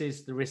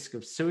increases the risk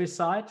of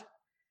suicide,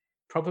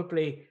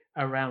 probably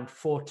around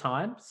 4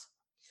 times.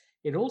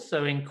 It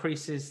also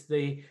increases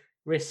the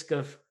risk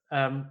of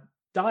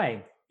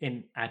dying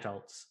in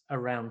adults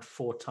around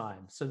 4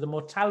 times. So the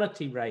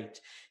mortality rate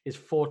is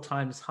 4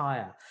 times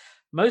higher.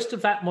 Most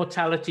of that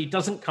mortality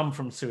doesn't come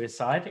from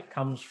suicide, it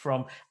comes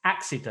from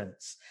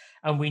accidents.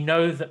 And we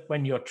know that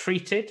when you're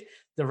treated,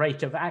 the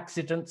rate of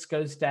accidents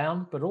goes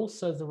down, but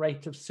also the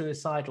rate of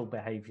suicidal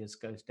behaviors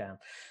goes down.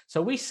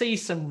 So we see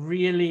some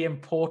really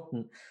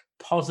important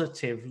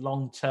positive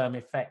long-term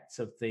effects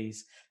of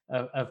these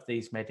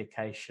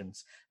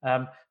medications.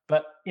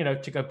 But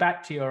to go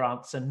back to your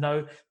answer,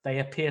 no, they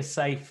appear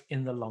safe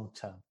in the long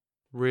term.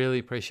 Really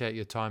appreciate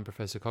your time,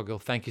 Professor Coghill.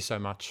 Thank you so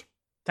much.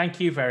 Thank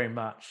you very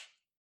much.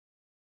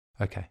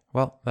 Okay,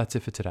 well, that's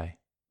it for today.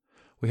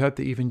 We hope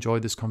that you've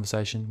enjoyed this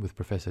conversation with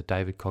Professor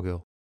David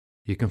Coghill.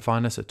 You can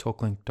find us at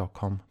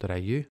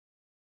talklink.com.au.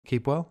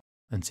 Keep well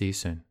and see you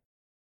soon.